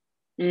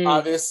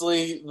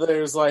 Obviously,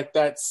 there's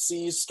that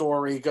C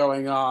story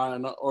going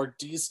on, or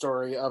D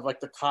story of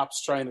the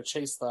cops trying to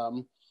chase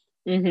them.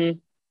 Mm-hmm.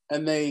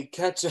 And they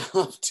catch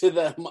up to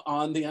them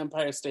on the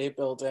Empire State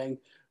Building,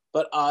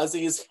 but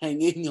Ozzy's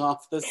hanging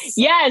off the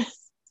side.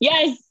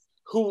 Yes.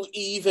 Who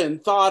even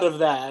thought of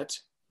that?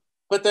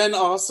 But then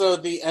also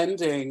the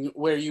ending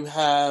where you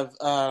have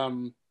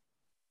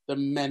the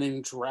men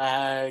in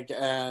drag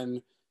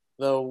and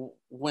the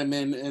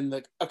women in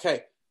the...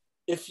 Okay,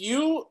 if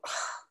you...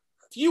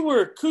 If you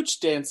were a cooch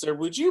dancer,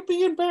 would you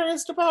be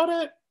embarrassed about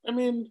it? I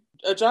mean,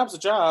 a job's a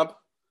job.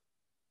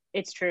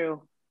 It's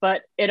true.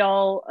 But it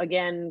all,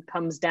 again,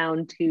 comes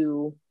down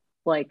to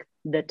like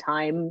the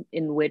time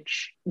in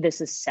which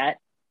this is set.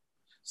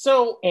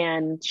 So,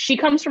 And she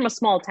comes from a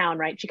small town,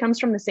 right? She comes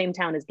from the same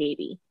town as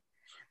Gaby.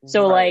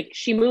 So right. like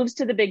she moves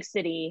to the big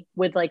city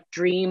with like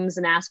dreams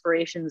and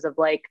aspirations of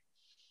like,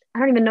 I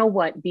don't even know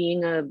what,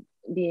 being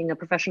a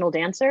professional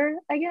dancer,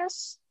 I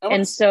guess.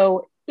 And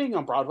so being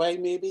on Broadway,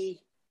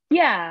 maybe.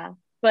 yeah,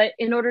 but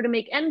in order to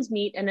make ends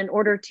meet and in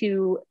order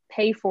to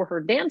pay for her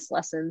dance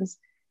lessons,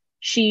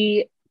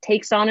 she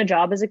takes on a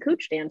job as a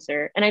cooch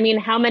dancer. And I mean,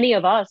 how many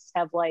of us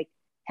have like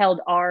held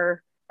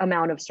our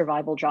amount of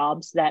survival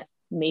jobs that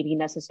maybe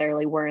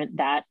necessarily weren't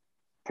that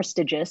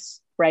prestigious,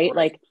 right?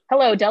 Like,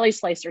 hello, deli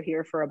slicer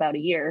here for about a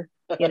year,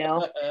 you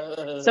know?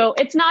 So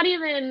it's not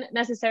even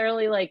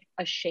necessarily like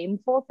a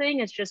shameful thing.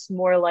 It's just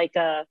more like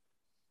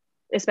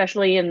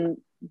especially in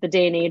the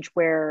day and age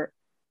where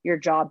your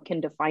job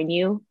can define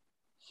you,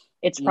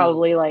 it's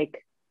probably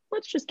like,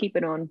 let's just keep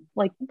it on.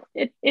 Like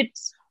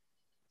it's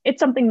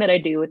something that I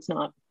do. It's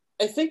not.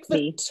 I think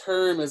the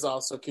term is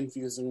also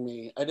confusing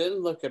me. I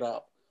didn't look it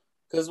up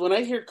because when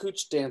I hear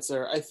cooch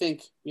dancer, I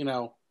think,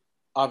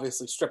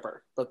 obviously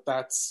stripper, but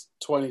that's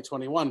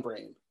 2021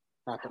 brain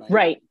happening.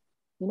 Right.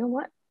 You know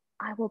what?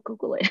 I will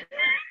Google it.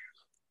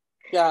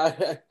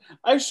 Yeah,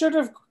 I should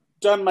have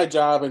done my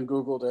job and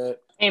Googled it.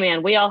 Hey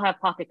man, we all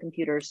have pocket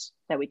computers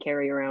that we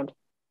carry around.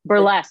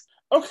 Burlesque.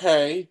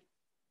 Okay.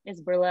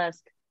 It's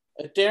burlesque.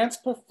 A dance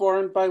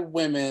performed by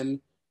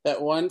women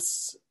that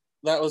was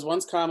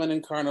once common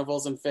in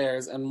carnivals and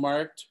fairs and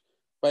marked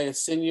by a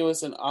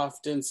sinuous and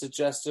often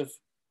suggestive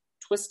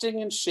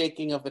twisting and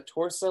shaking of the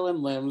torso and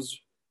limbs,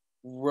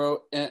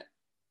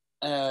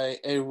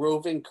 a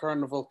roving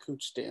carnival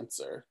cooch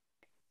dancer.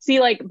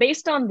 See, like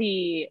based on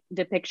the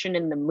depiction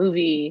in the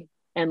movie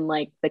and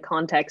like the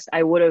context,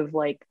 I would have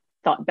like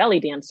thought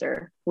belly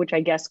dancer, which I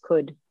guess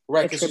could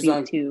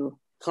attribute to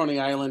Coney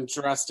Island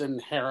dressed in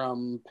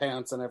harem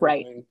pants and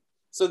everything. Right.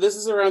 So this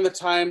is around the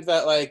time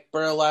that like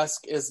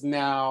burlesque is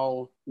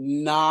now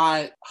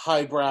not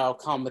highbrow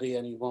comedy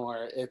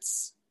anymore.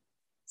 It's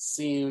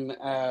seen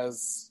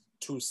as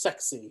too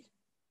sexy.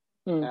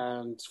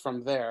 And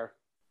from there,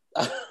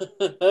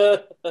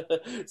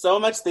 so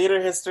much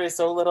theater history,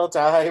 so little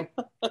time.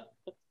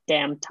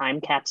 Damn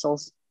time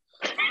capsules.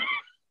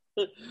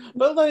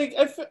 But like,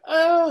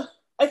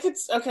 I could,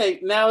 okay,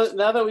 now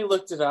that we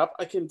looked it up,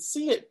 I can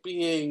see it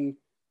being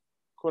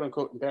quote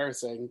unquote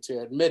embarrassing to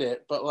admit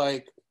it, but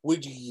like,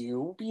 would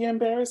you be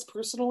embarrassed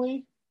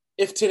personally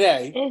if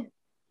today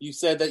you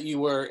said that you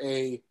were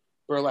a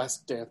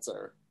burlesque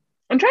dancer?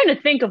 I'm trying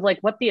to think of like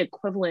what the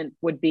equivalent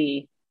would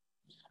be.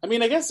 I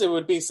mean, I guess it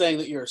would be saying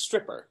that you're a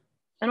stripper.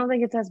 I don't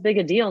think it's as big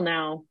a deal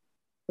now,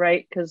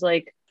 right? Because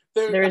like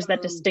there is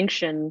that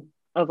distinction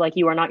of like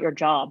you are not your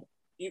job.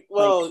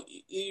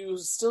 You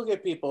still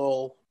get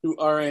people who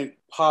aren't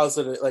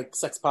positive, like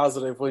sex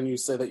positive, when you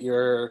say that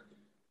you're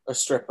a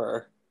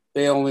stripper.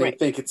 They only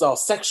think it's all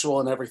sexual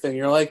and everything.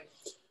 You're like,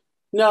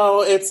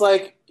 no, it's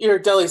like you're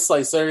a deli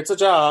slicer. It's a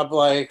job.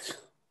 Like,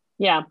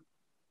 yeah.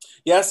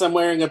 Yes, I'm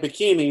wearing a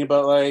bikini,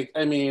 but like,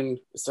 I mean,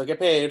 I still get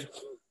paid.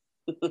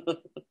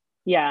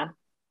 Yeah.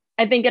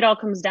 I think it all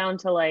comes down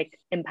to like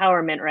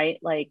empowerment, right?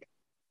 Like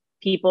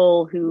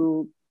people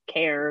who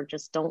care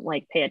just don't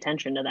like pay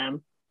attention to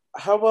them.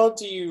 How well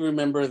do you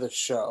remember the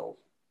show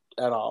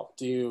at all?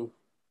 I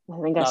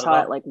think I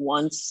saw it like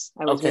once.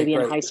 I was maybe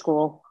in high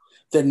school.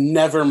 Then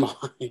never mind.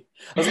 I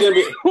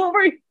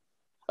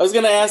was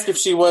gonna ask if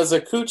she was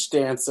a cooch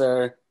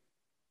dancer,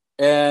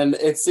 and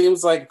it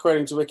seems like,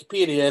 according to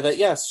Wikipedia, that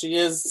yes, she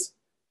is.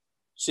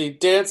 She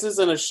dances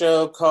in a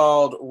show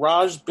called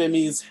Raj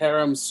Bimi's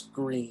Harem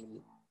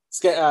Scarum.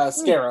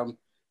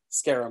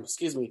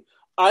 Excuse me.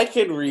 I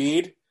can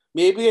read.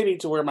 Maybe I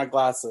need to wear my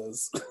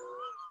glasses.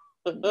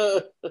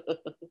 You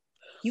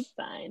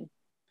fine.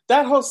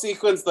 That whole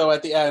sequence, though,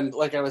 at the end,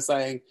 like I was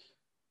saying,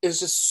 is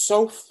just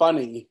so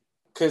funny.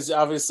 Because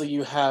obviously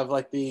you have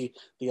like the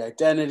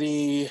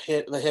identity,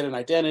 the hidden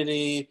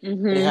identity.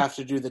 Mm-hmm. They have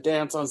to do the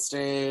dance on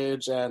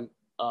stage, and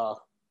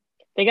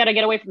they got to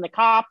get away from the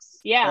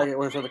cops. Yeah, get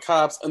away from the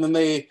cops, and then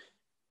they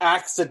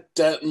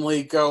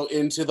accidentally go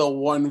into the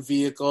one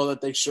vehicle that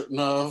they shouldn't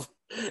have,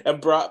 and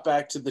brought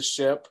back to the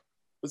ship.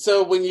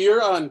 So when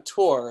you're on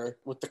tour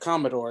with the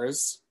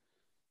Commodores,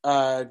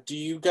 do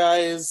you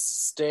guys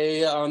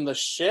stay on the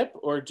ship,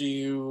 or do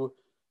you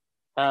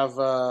have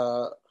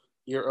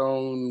your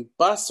own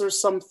bus or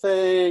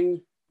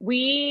something?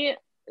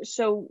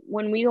 So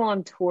when we go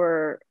on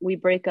tour, we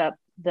break up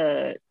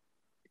the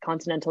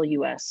continental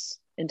US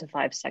into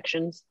 5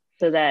 sections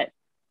so that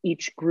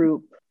each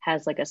group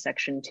has like a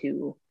section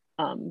to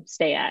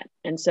stay at.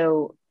 And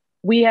so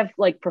we have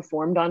like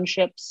performed on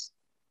ships,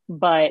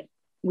 but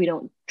we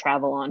don't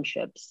travel on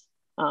ships.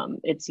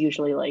 It's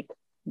usually like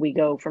we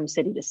go from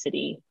city to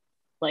city.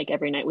 Like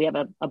every night we have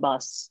a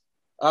bus.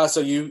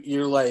 So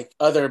you're like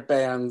other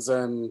bands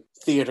and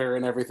theater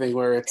and everything,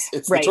 where it's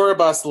the tour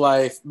bus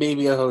life,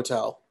 maybe a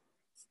hotel.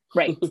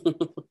 Right.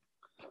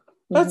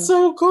 That's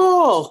so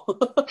cool.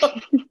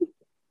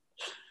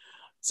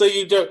 So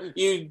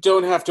you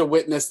don't have to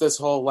witness this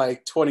whole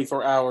like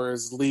 24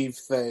 hours leave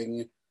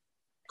thing.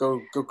 Go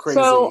crazy.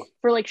 So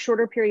for like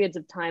shorter periods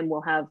of time,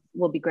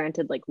 we'll be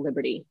granted like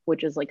liberty,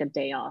 which is like a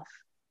day off,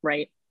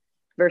 right?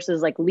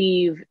 Versus like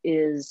leave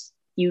is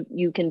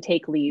you can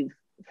take leave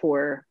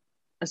for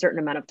a certain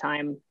amount of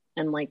time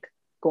and like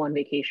go on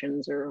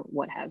vacations or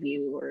what have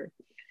you, or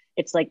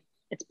it's like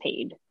it's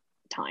paid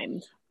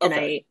time.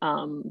 Okay.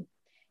 And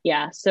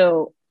yeah,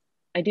 so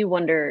I do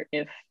wonder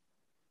if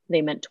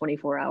they meant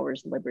 24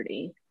 hours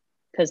liberty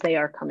because they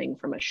are coming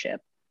from a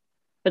ship.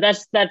 But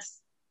that's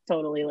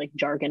totally like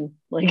jargon.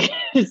 Like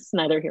it's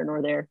neither here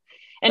nor there.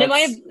 And it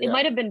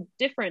might have been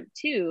different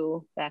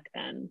too back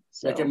then.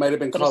 So like it might have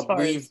been called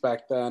leave as,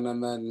 back then,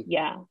 and then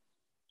yeah,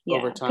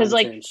 over time because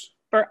like changed.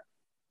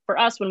 for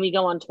us when we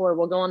go on tour,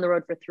 we'll go on the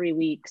road for 3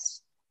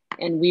 weeks,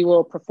 and we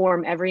will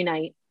perform every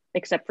night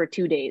except for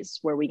 2 days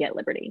where we get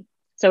liberty.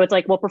 So it's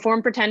like we'll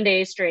perform for 10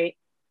 days straight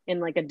in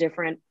like a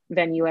different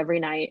venue every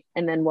night,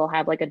 and then we'll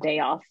have like a day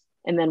off,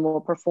 and then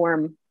we'll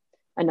perform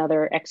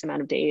another X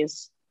amount of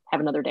days,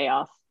 have another day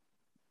off,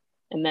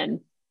 and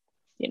then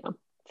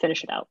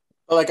finish it out.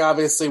 Like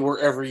obviously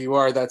wherever you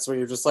are, that's where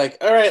you're just like,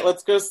 all right,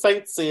 let's go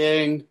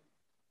sightseeing.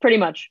 Pretty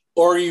much.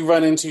 Or you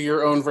run into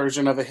your own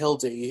version of a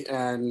Hildy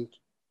and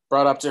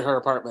brought up to her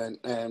apartment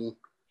and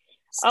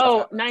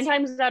stuff happens. 9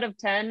 times out of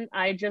 10,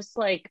 I just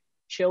like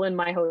chill in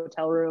my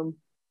hotel room.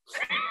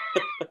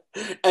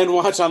 And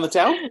watch On the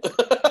Town?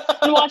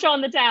 And watch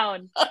On the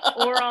Town.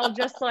 Or I'll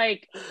just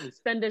like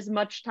spend as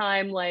much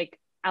time like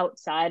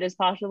outside as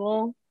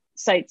possible,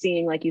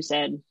 sightseeing, like you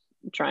said,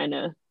 trying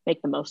to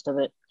make the most of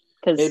it.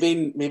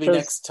 Maybe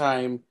next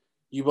time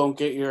you will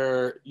get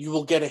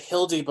a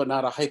Hildy, but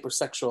not a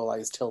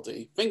hypersexualized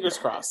Hildy. Fingers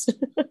crossed.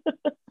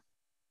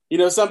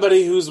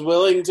 Somebody who's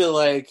willing to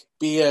like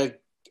be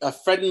a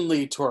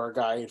friendly tour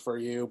guide for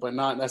you, but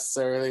not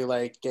necessarily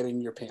like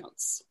getting your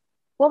pants.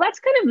 Well, that's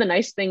kind of the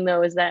nice thing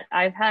though, is that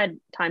I've had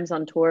times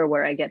on tour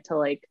where I get to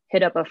like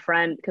hit up a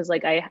friend, because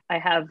like I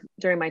have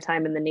during my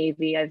time in the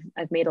Navy, I've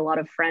made a lot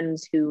of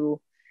friends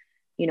who,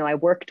 I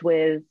worked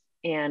with,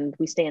 and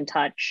we stay in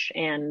touch,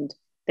 and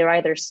they're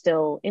either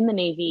still in the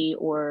Navy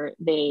or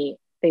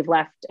they've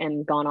left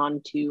and gone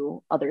on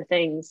to other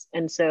things.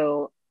 And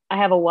so I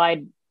have a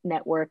wide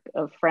network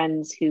of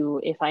friends who,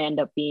 if I end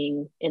up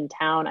being in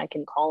town, I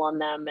can call on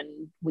them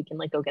and we can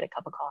like go get a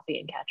cup of coffee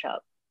and catch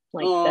up.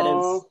 Like that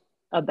is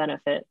a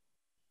benefit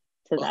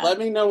to that. Let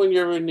me know when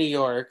you're in New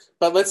York.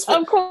 But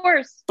of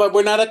course. But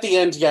we're not at the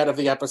end yet of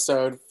the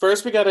episode.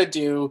 First, we got to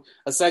do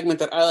a segment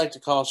that I like to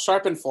call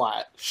Sharp and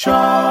Flat. Sharp,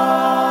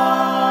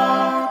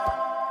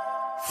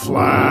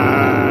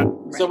 flat.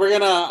 So we're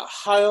gonna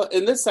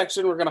in this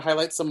section, we're gonna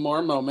highlight some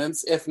more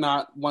moments, if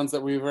not ones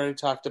that we've already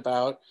talked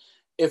about.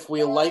 If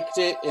we liked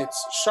it,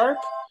 it's sharp,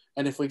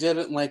 and if we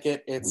didn't like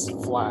it, it's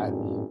flat.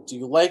 Do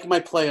you like my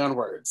play on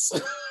words?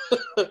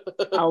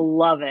 I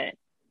love it.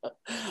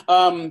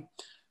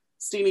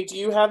 Steenie, do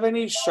you have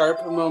any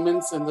sharp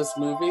moments in this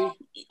movie?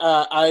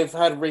 I've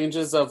had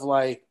ranges of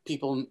like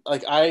people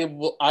like I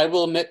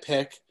will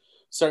nitpick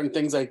certain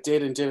things I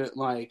did and didn't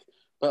like,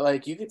 but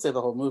like you could say the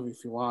whole movie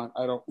if you want.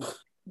 I don't.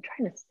 I'm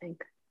trying to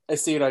think. I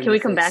see it on. Can we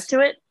come back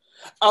to it?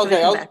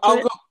 Okay,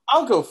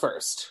 I'll go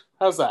first.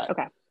 How's that?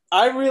 Okay.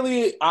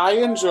 I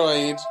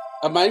enjoyed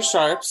my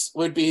sharps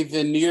would be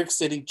the New York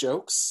City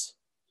jokes.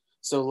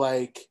 So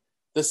like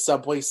the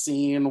subway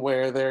scene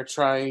where they're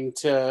trying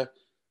to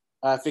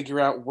figure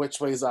out which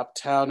way's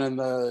uptown, and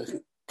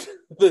the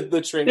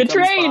train comes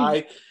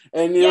by,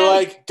 and you're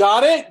like,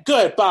 got it?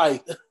 Good, bye.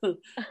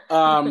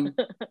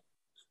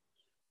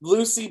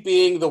 Lucy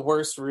being the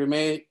worst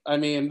roommate. I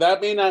mean,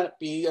 that may not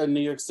be a New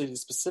York City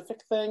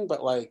specific thing,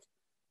 but like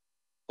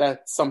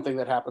that's something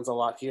that happens a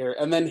lot here.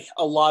 And then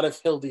a lot of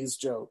Hildy's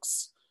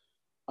jokes.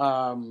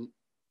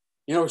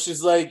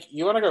 She's like,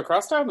 you want to go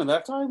cross town in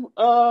that time?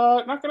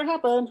 Not going to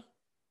happen.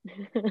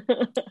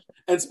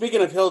 And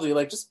speaking of Hildy,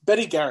 like just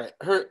Betty Garrett,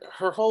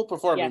 her whole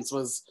performance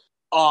was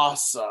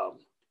awesome.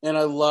 And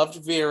I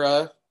loved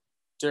Vera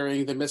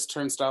during the Miss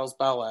Turnstiles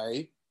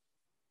ballet.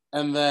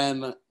 And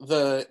then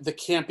the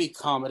campy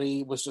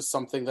comedy was just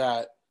something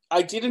that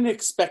I didn't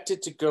expect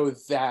it to go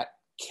that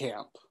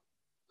camp.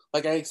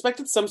 Like I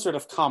expected some sort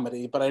of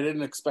comedy, but I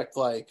didn't expect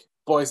like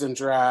boys in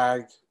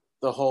drag,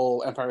 the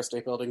whole Empire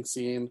State Building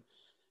scene.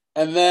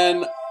 And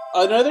then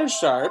another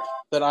sharp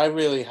that I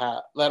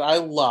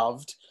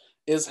loved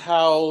is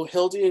how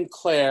Hildy and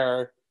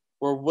Claire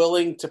were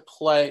willing to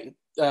play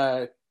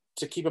to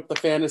keep up the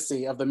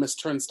fantasy of the Miss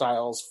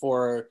Turnstiles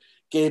for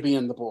Gaby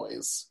and the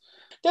boys.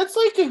 That's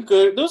like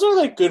those are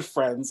like good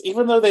friends,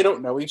 even though they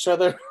don't know each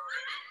other.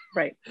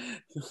 Right.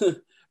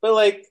 But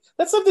like,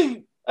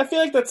 I feel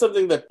like that's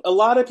something that a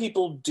lot of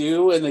people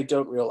do and they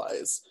don't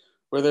realize,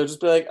 where they'll just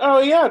be like, oh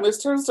yeah,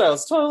 Miss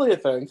Turnstile's totally a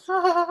thing.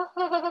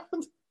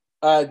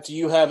 Do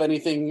you have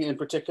anything in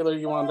particular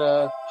you want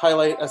to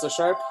highlight as a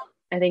sharp?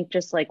 I think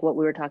just like what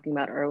we were talking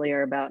about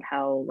earlier about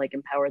how like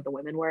empowered the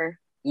women were.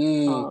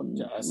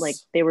 Yes. Like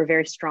they were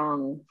very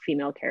strong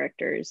female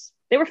characters.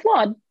 They were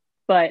flawed,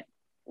 but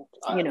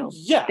you know,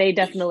 Yeah. they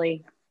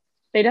definitely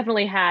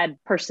had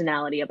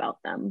personality about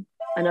them.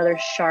 Another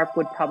sharp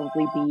would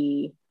probably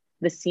be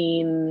the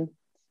scene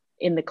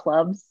in the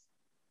clubs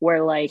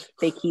where like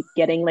they keep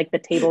getting like the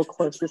table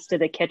closest to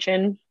the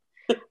kitchen.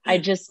 I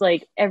just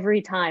like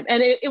every time,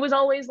 and it was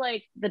always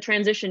like the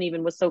transition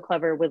even was so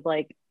clever with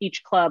like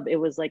each club, it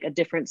was like a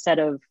different set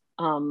of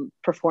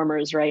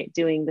performers, right,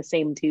 doing the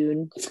same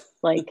tune,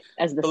 like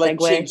as the like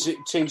segue.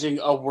 changing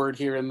a word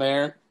here and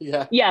there.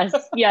 Yeah. Yes.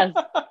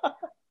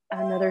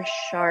 Another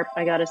sharp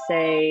I gotta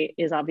say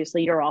is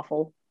obviously You're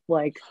Awful.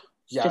 Like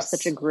Yes. just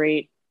such a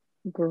great,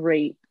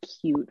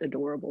 cute,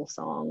 adorable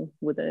song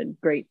with a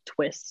great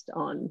twist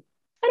on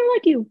I don't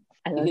like you,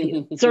 I love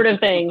you sort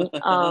of thing.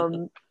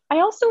 I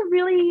also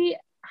really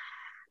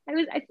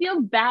I feel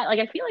bad, like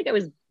I feel like I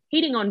was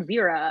hating on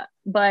Vera,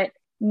 but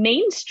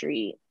Main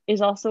Street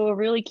is also a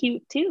really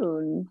cute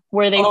tune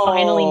where they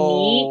finally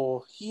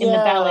meet in the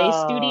ballet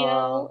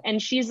studio,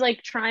 and she's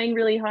like trying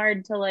really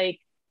hard to like,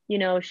 you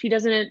know, she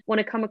doesn't want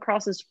to come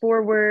across as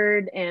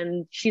forward,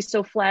 and she's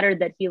so flattered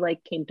that he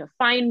like came to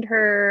find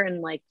her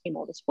and like came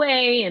all this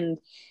way, and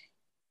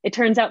it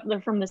turns out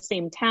they're from the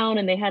same town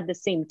and they had the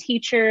same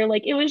teacher.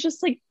 Like it was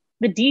just like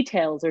the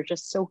details are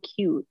just so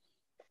cute.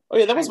 Oh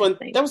yeah, that was one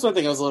thing I was a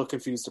little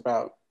confused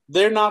about.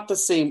 They're not the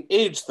same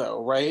age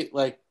though, right?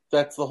 Like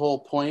that's the whole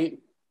point.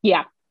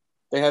 Yeah.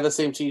 They had the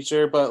same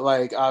teacher, but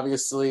like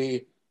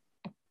obviously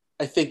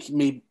I think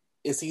maybe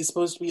is he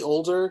supposed to be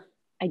older?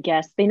 I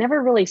guess. They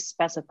never really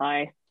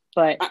specify,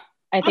 but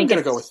I think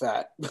I'm gonna go with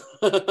that.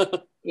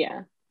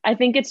 Yeah. I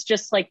think it's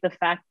just like the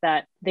fact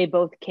that they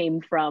both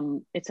came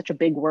from, it's such a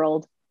big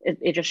world.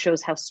 It just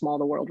shows how small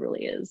the world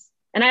really is.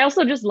 And I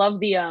also just love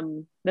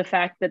the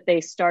fact that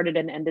they started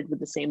and ended with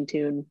the same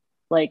tune.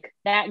 Like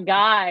that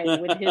guy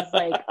with his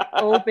like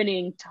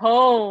opening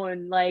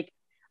tone, like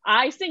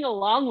I sing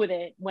along with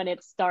it when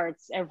it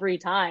starts every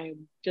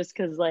time, just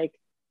because like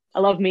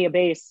I love me a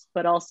bass,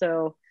 but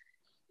also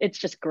it's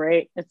just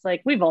great. It's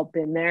like we've all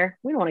been there.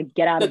 We don't want to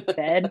get out of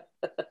bed,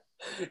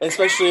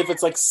 especially if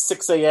it's like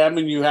 6 a.m.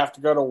 and you have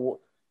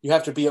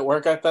to be at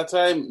work at that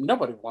time.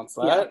 Nobody wants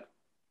that. Yeah.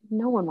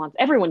 No one wants.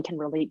 Everyone can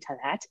relate to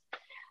that.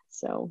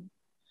 So.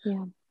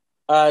 Yeah.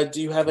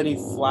 Do you have any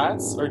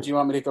flats, or do you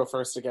want me to go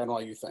first again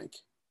while you think?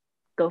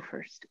 Go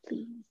first,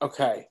 please.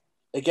 Okay.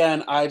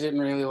 Again, I didn't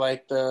really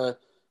like the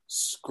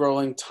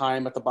scrolling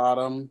time at the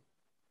bottom.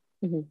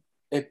 Mm-hmm.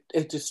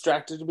 It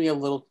distracted me a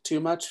little too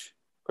much,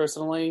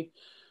 personally.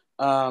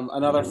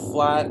 Another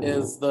flat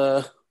is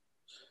the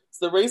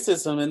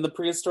racism in the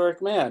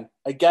prehistoric man.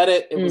 I get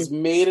it. It was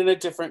made in a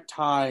different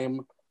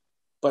time,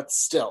 but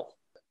still.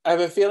 I have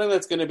a feeling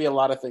that's going to be a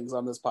lot of things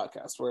on this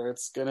podcast where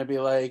it's going to be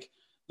like,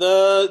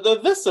 the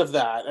this of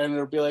that, and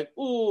it'll be like,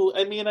 ooh,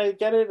 I mean, I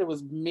get it, it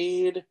was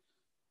made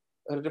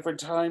at a different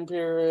time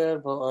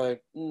period, but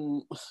like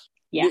new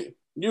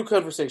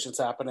conversations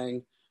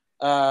happening.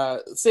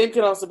 Same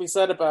could also be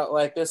said about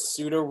like this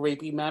pseudo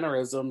rapey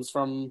mannerisms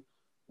from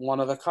one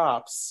of the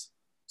cops.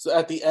 So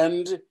at the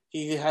end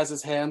he has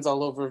his hands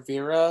all over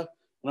Vera,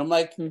 and I'm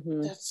like,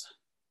 that's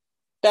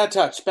bad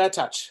touch.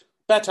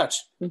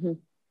 Mm-hmm.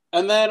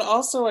 And then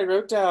also I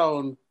wrote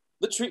down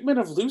the treatment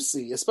of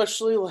Lucy,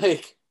 especially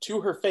like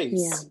to her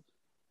face.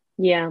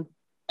 Yeah.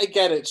 I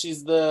get it.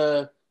 She's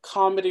the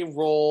comedy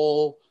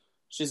role.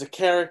 She's a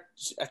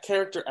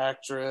character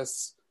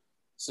actress.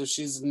 So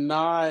she's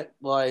not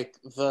like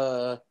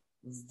the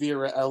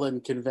Vera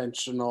Ellen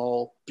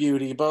conventional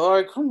beauty, but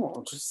like, come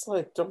on, just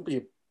like don't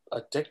be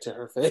a dick to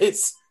her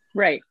face.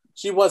 Right.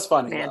 She was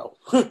funny though.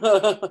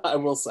 I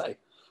will say.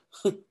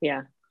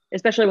 Yeah.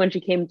 Especially when she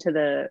came to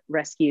the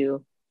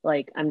rescue.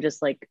 Like I'm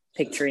just like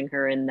picturing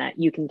her in that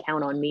You Can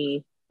Count on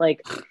Me.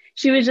 Like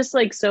she was just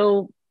like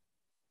so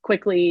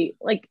quickly,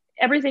 like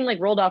everything like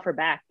rolled off her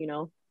back, you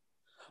know?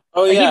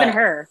 Oh like, yeah. Even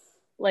her,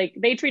 like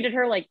they treated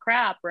her like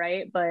crap,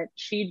 right? But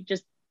she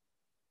just,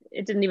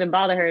 it didn't even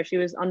bother her. She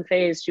was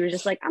unfazed. She was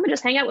just like, I'm gonna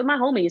just hang out with my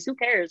homies. Who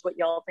cares what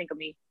y'all think of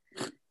me?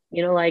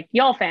 You know, like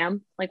y'all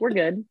fam, like we're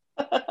good.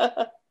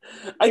 I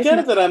get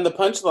it that I'm the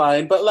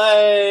punchline, but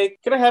like,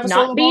 can I have a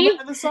solo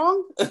moment in the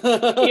song?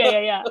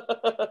 Yeah.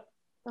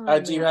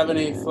 Do you have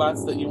any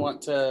flats that you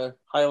want to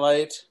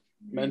highlight,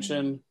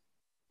 mention?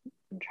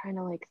 I'm trying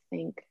to like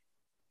think.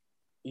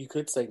 You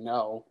could say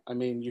no. I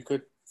mean, you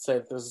could say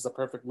this is a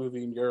perfect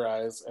movie in your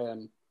eyes,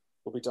 and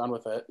we'll be done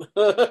with it.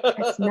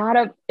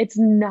 It's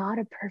not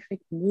a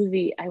perfect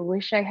movie. I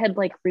wish I had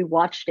like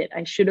rewatched it.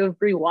 I should have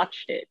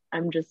rewatched it.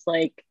 I'm just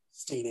like,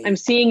 I'm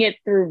seeing it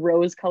through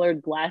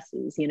rose-colored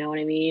glasses. You know what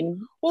I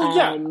mean? Well,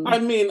 yeah. I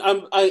mean,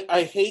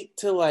 I hate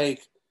to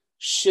like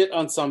shit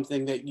on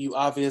something that you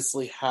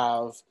obviously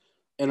have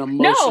an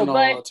emotional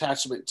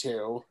attachment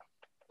to.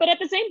 But at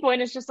the same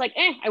point, it's just like,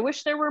 I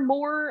wish there were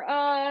more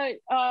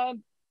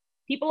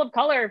people of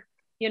color.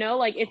 You know,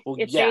 like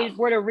if they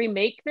were to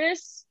remake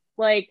this,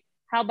 like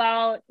how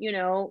about, you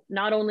know,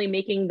 not only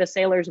making the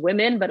sailors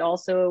women, but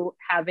also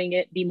having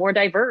it be more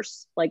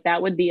diverse. Like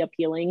that would be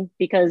appealing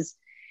because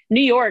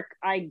New York,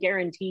 I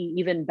guarantee,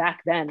 even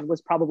back then,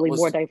 was probably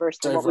more diverse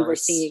than what we were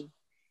seeing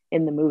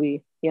in the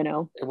movie. You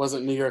know, it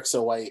wasn't New York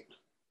so white.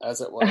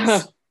 as it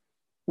was.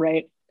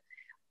 Right.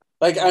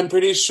 Like, I'm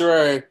pretty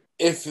sure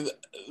if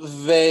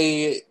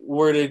they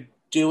were to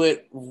do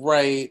it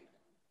right,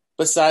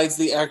 besides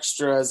the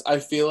extras, I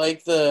feel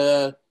like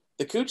the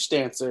cooch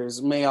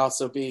dancers may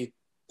also be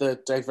the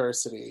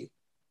diversity,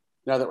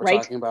 now that we're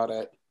Right. talking about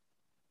it.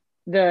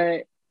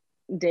 The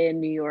Day in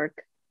New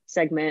York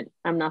segment,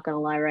 I'm not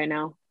gonna lie right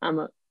now.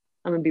 I'm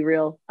gonna be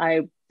real.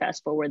 I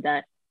fast forward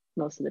that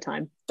most of the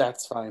time.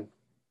 That's fine.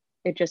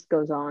 It just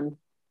goes on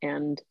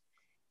and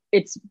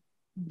it's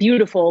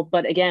beautiful,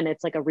 but again,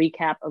 it's like a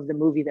recap of the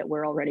movie that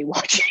we're already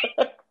watching,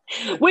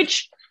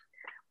 which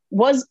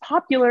was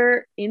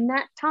popular in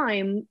that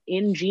time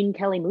in Gene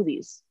Kelly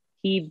movies.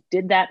 He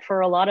did that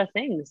for a lot of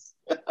things.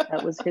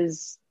 That was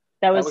his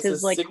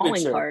his like calling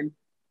signature. card.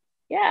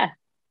 Yeah.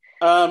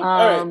 All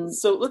right,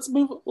 so let's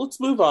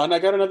move on. I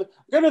got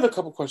another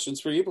couple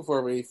questions for you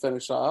before we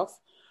finish off.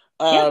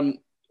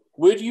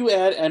 Would you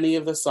add any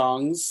of the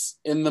songs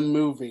in the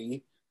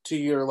movie to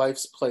your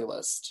life's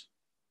playlist?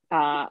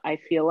 I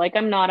feel like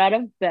I'm not out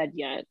of bed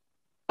yet.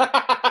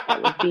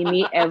 That would be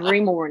me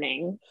every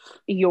morning.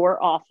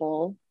 You're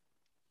awful.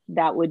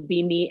 That would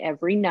be me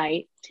every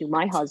night to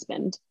my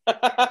husband.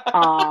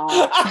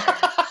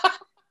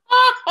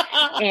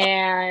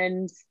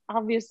 And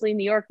obviously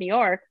New York, New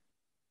York.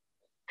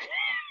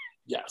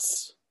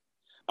 Yes.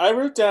 I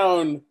wrote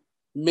down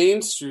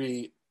Main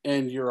Street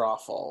and You're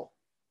Awful.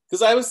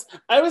 Because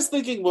I was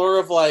thinking more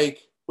of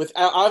like,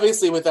 without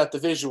the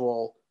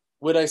visual,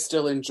 would I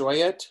still enjoy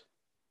it?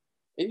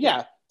 And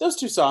yeah, those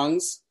two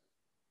songs,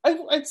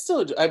 I'd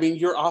still. I mean,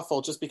 You're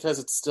Awful just because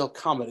it's still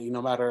comedy.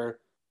 No matter.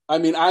 I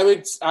mean, I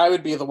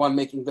would be the one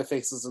making the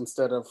faces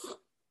instead of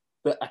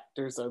the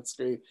actors on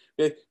screen.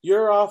 Like,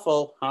 You're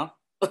awful, huh?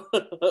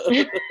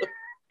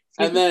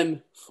 And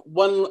then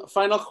one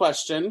final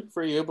question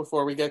for you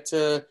before we get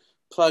to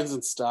plugs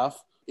and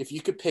stuff. If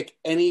you could pick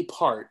any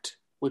part,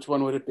 which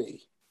one would it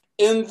be?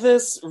 In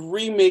this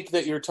remake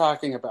that you're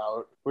talking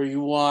about, where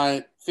you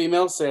want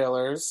female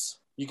sailors,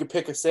 you could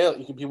pick a sailor.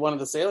 You could be one of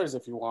the sailors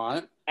if you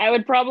want. I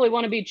would probably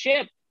want to be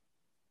Chip.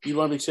 You'd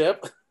want to be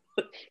Chip?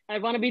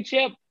 I'd want to be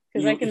Chip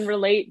because I can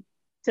relate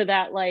to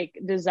that like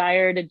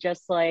desire to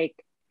just like,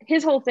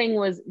 his whole thing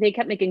was they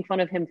kept making fun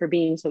of him for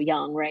being so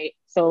young, right?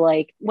 So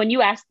like when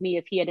you asked me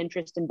if he had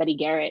interest in Betty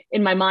Garrett,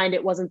 in my mind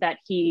it wasn't that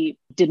he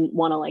didn't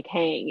want to like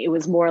hang. It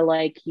was more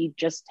like he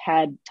just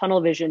had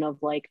tunnel vision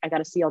of like, I got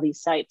to see all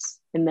these sights.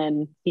 And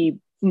then he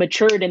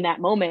matured in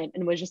that moment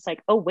and was just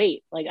like, oh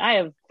wait, like I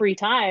have free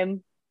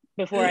time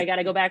before I got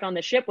to go back on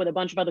the ship with a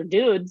bunch of other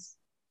dudes.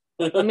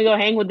 Like, let me go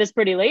hang with this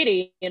pretty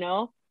lady, you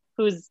know,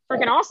 who's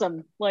freaking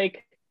awesome.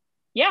 Like,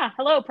 yeah,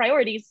 hello,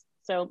 priorities.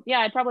 So yeah,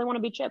 I'd probably want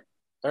to be Chip.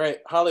 All right,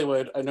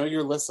 Hollywood, I know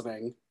you're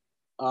listening.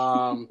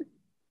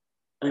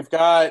 We've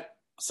got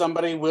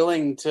somebody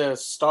willing to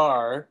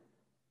star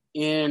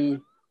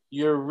in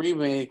your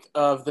remake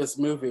of this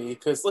movie,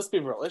 because let's be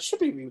real, it should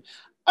be.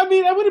 I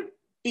mean, I wouldn't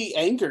be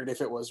angered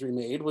if it was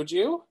remade, would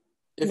you?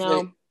 If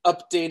No. they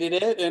updated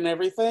it and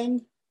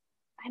everything?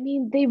 I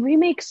mean, they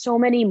remake so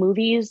many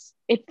movies.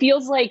 It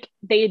feels like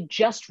they had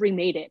just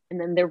remade it and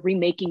then they're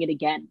remaking it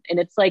again. And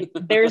it's like,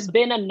 there's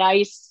been a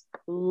nice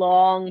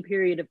long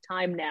period of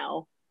time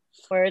now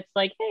where it's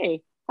like,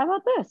 hey, how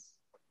about this?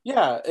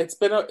 Yeah, it's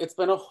been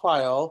a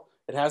while.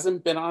 It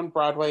hasn't been on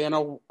Broadway in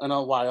a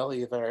while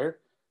either.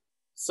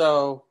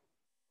 So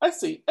I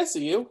see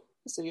you.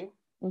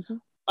 Mm-hmm.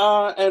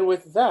 And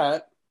with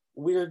that,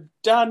 we're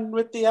done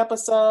with the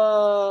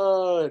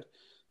episode.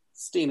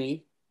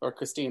 Steenie, or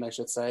Christine, I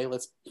should say.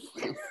 Let's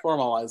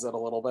formalize it a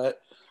little bit.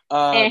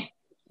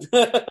 Do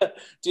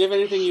you have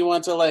anything you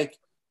want to like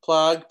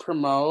plug,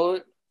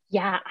 promote?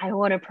 Yeah, I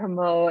want to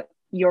promote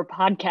your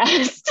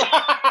podcast.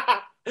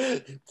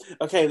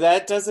 Okay,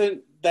 that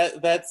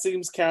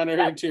seems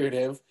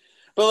counterintuitive.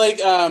 But like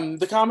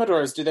the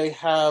Commodores, do they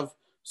have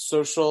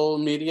social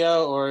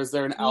media or is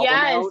there an album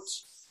out?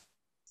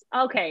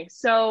 Okay,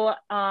 so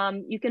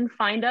you can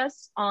find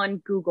us on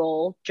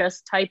Google.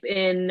 Just type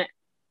in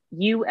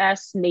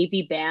US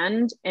Navy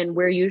Band, and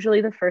we're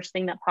usually the first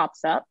thing that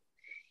pops up.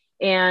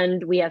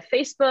 And we have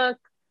Facebook,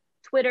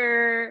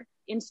 Twitter,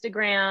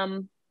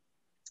 Instagram.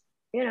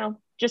 You know,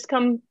 just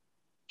come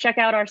check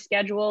out our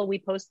schedule. We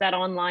post that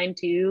online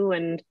too,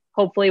 and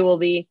hopefully we'll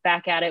be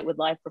back at it with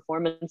live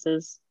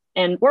performances.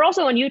 And we're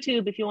also on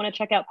YouTube if you want to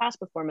check out past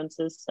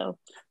performances. So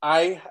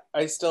I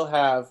still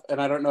have,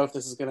 and I don't know if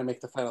this is going to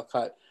make the final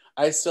cut,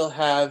 I still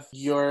have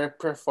your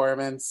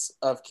performance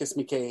of Kiss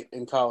Me Kate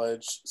in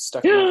college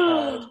stuck in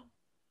my head.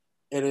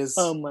 It is.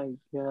 Oh my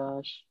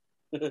gosh.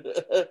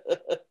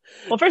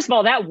 Well, first of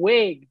all, that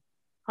wig,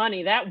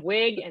 honey, that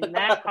wig and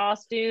that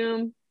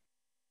costume,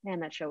 man,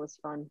 that show was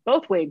fun.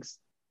 Both wigs.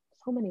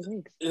 So many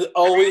wigs.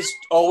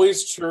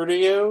 Always true to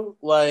you.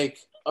 Like,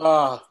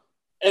 and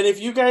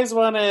if you guys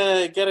want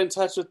to get in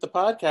touch with the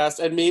podcast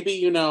and maybe,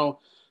 you know,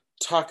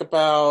 talk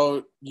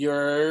about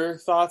your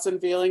thoughts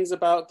and feelings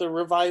about the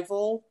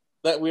revival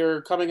that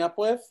we're coming up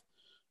with,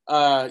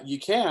 you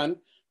can.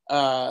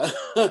 You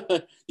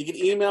can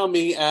email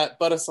me at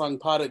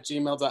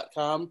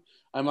buttasongpod@gmail.com.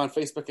 I'm on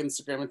Facebook,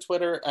 Instagram, and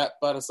Twitter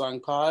at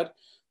ButtaSongPod.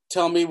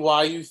 Tell me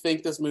why you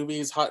think this movie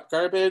is hot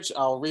garbage.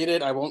 I'll read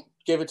it. I won't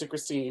give it to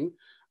Christine.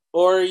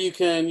 Or you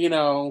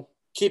can,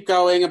 keep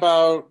going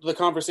about the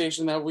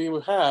conversation that we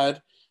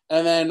had.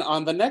 And then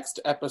on the next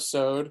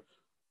episode,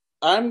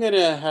 I'm going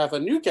to have a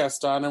new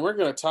guest on, and we're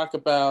going to talk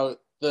about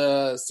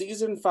the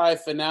season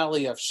 5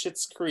 finale of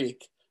Schitt's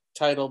Creek,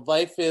 titled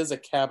Life is a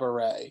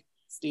Cabaret.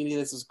 Steenie,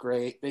 this is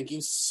great. Thank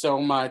you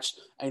so much.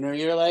 I know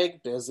you're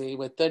busy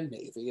with the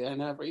Navy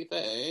and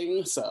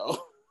everything,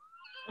 so.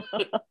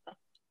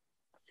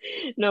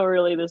 No,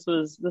 really, this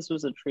was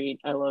a treat.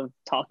 I love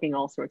talking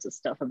all sorts of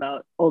stuff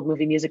about old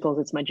movie musicals.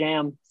 It's my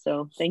jam.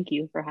 So thank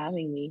you for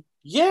having me.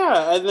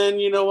 Yeah, and then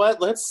you know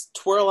what? Let's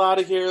twirl out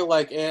of here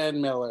like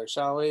Ann Miller,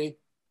 shall we?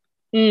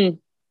 Mm.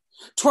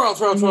 Twirl,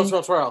 twirl, twirl,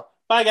 twirl, twirl.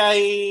 Bye,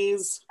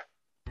 guys.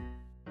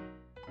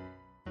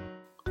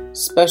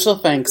 Special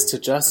thanks to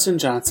Justin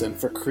Johnson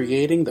for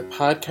creating the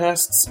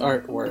podcast's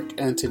artwork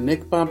and to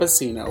Nick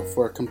Bombasino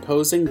for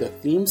composing the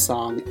theme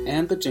song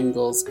and the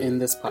jingles in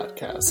this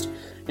podcast.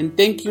 And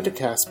thank you to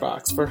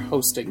CastBox for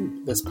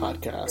hosting this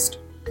podcast.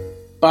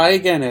 Bye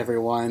again,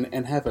 everyone,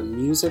 and have a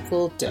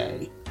musical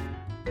day.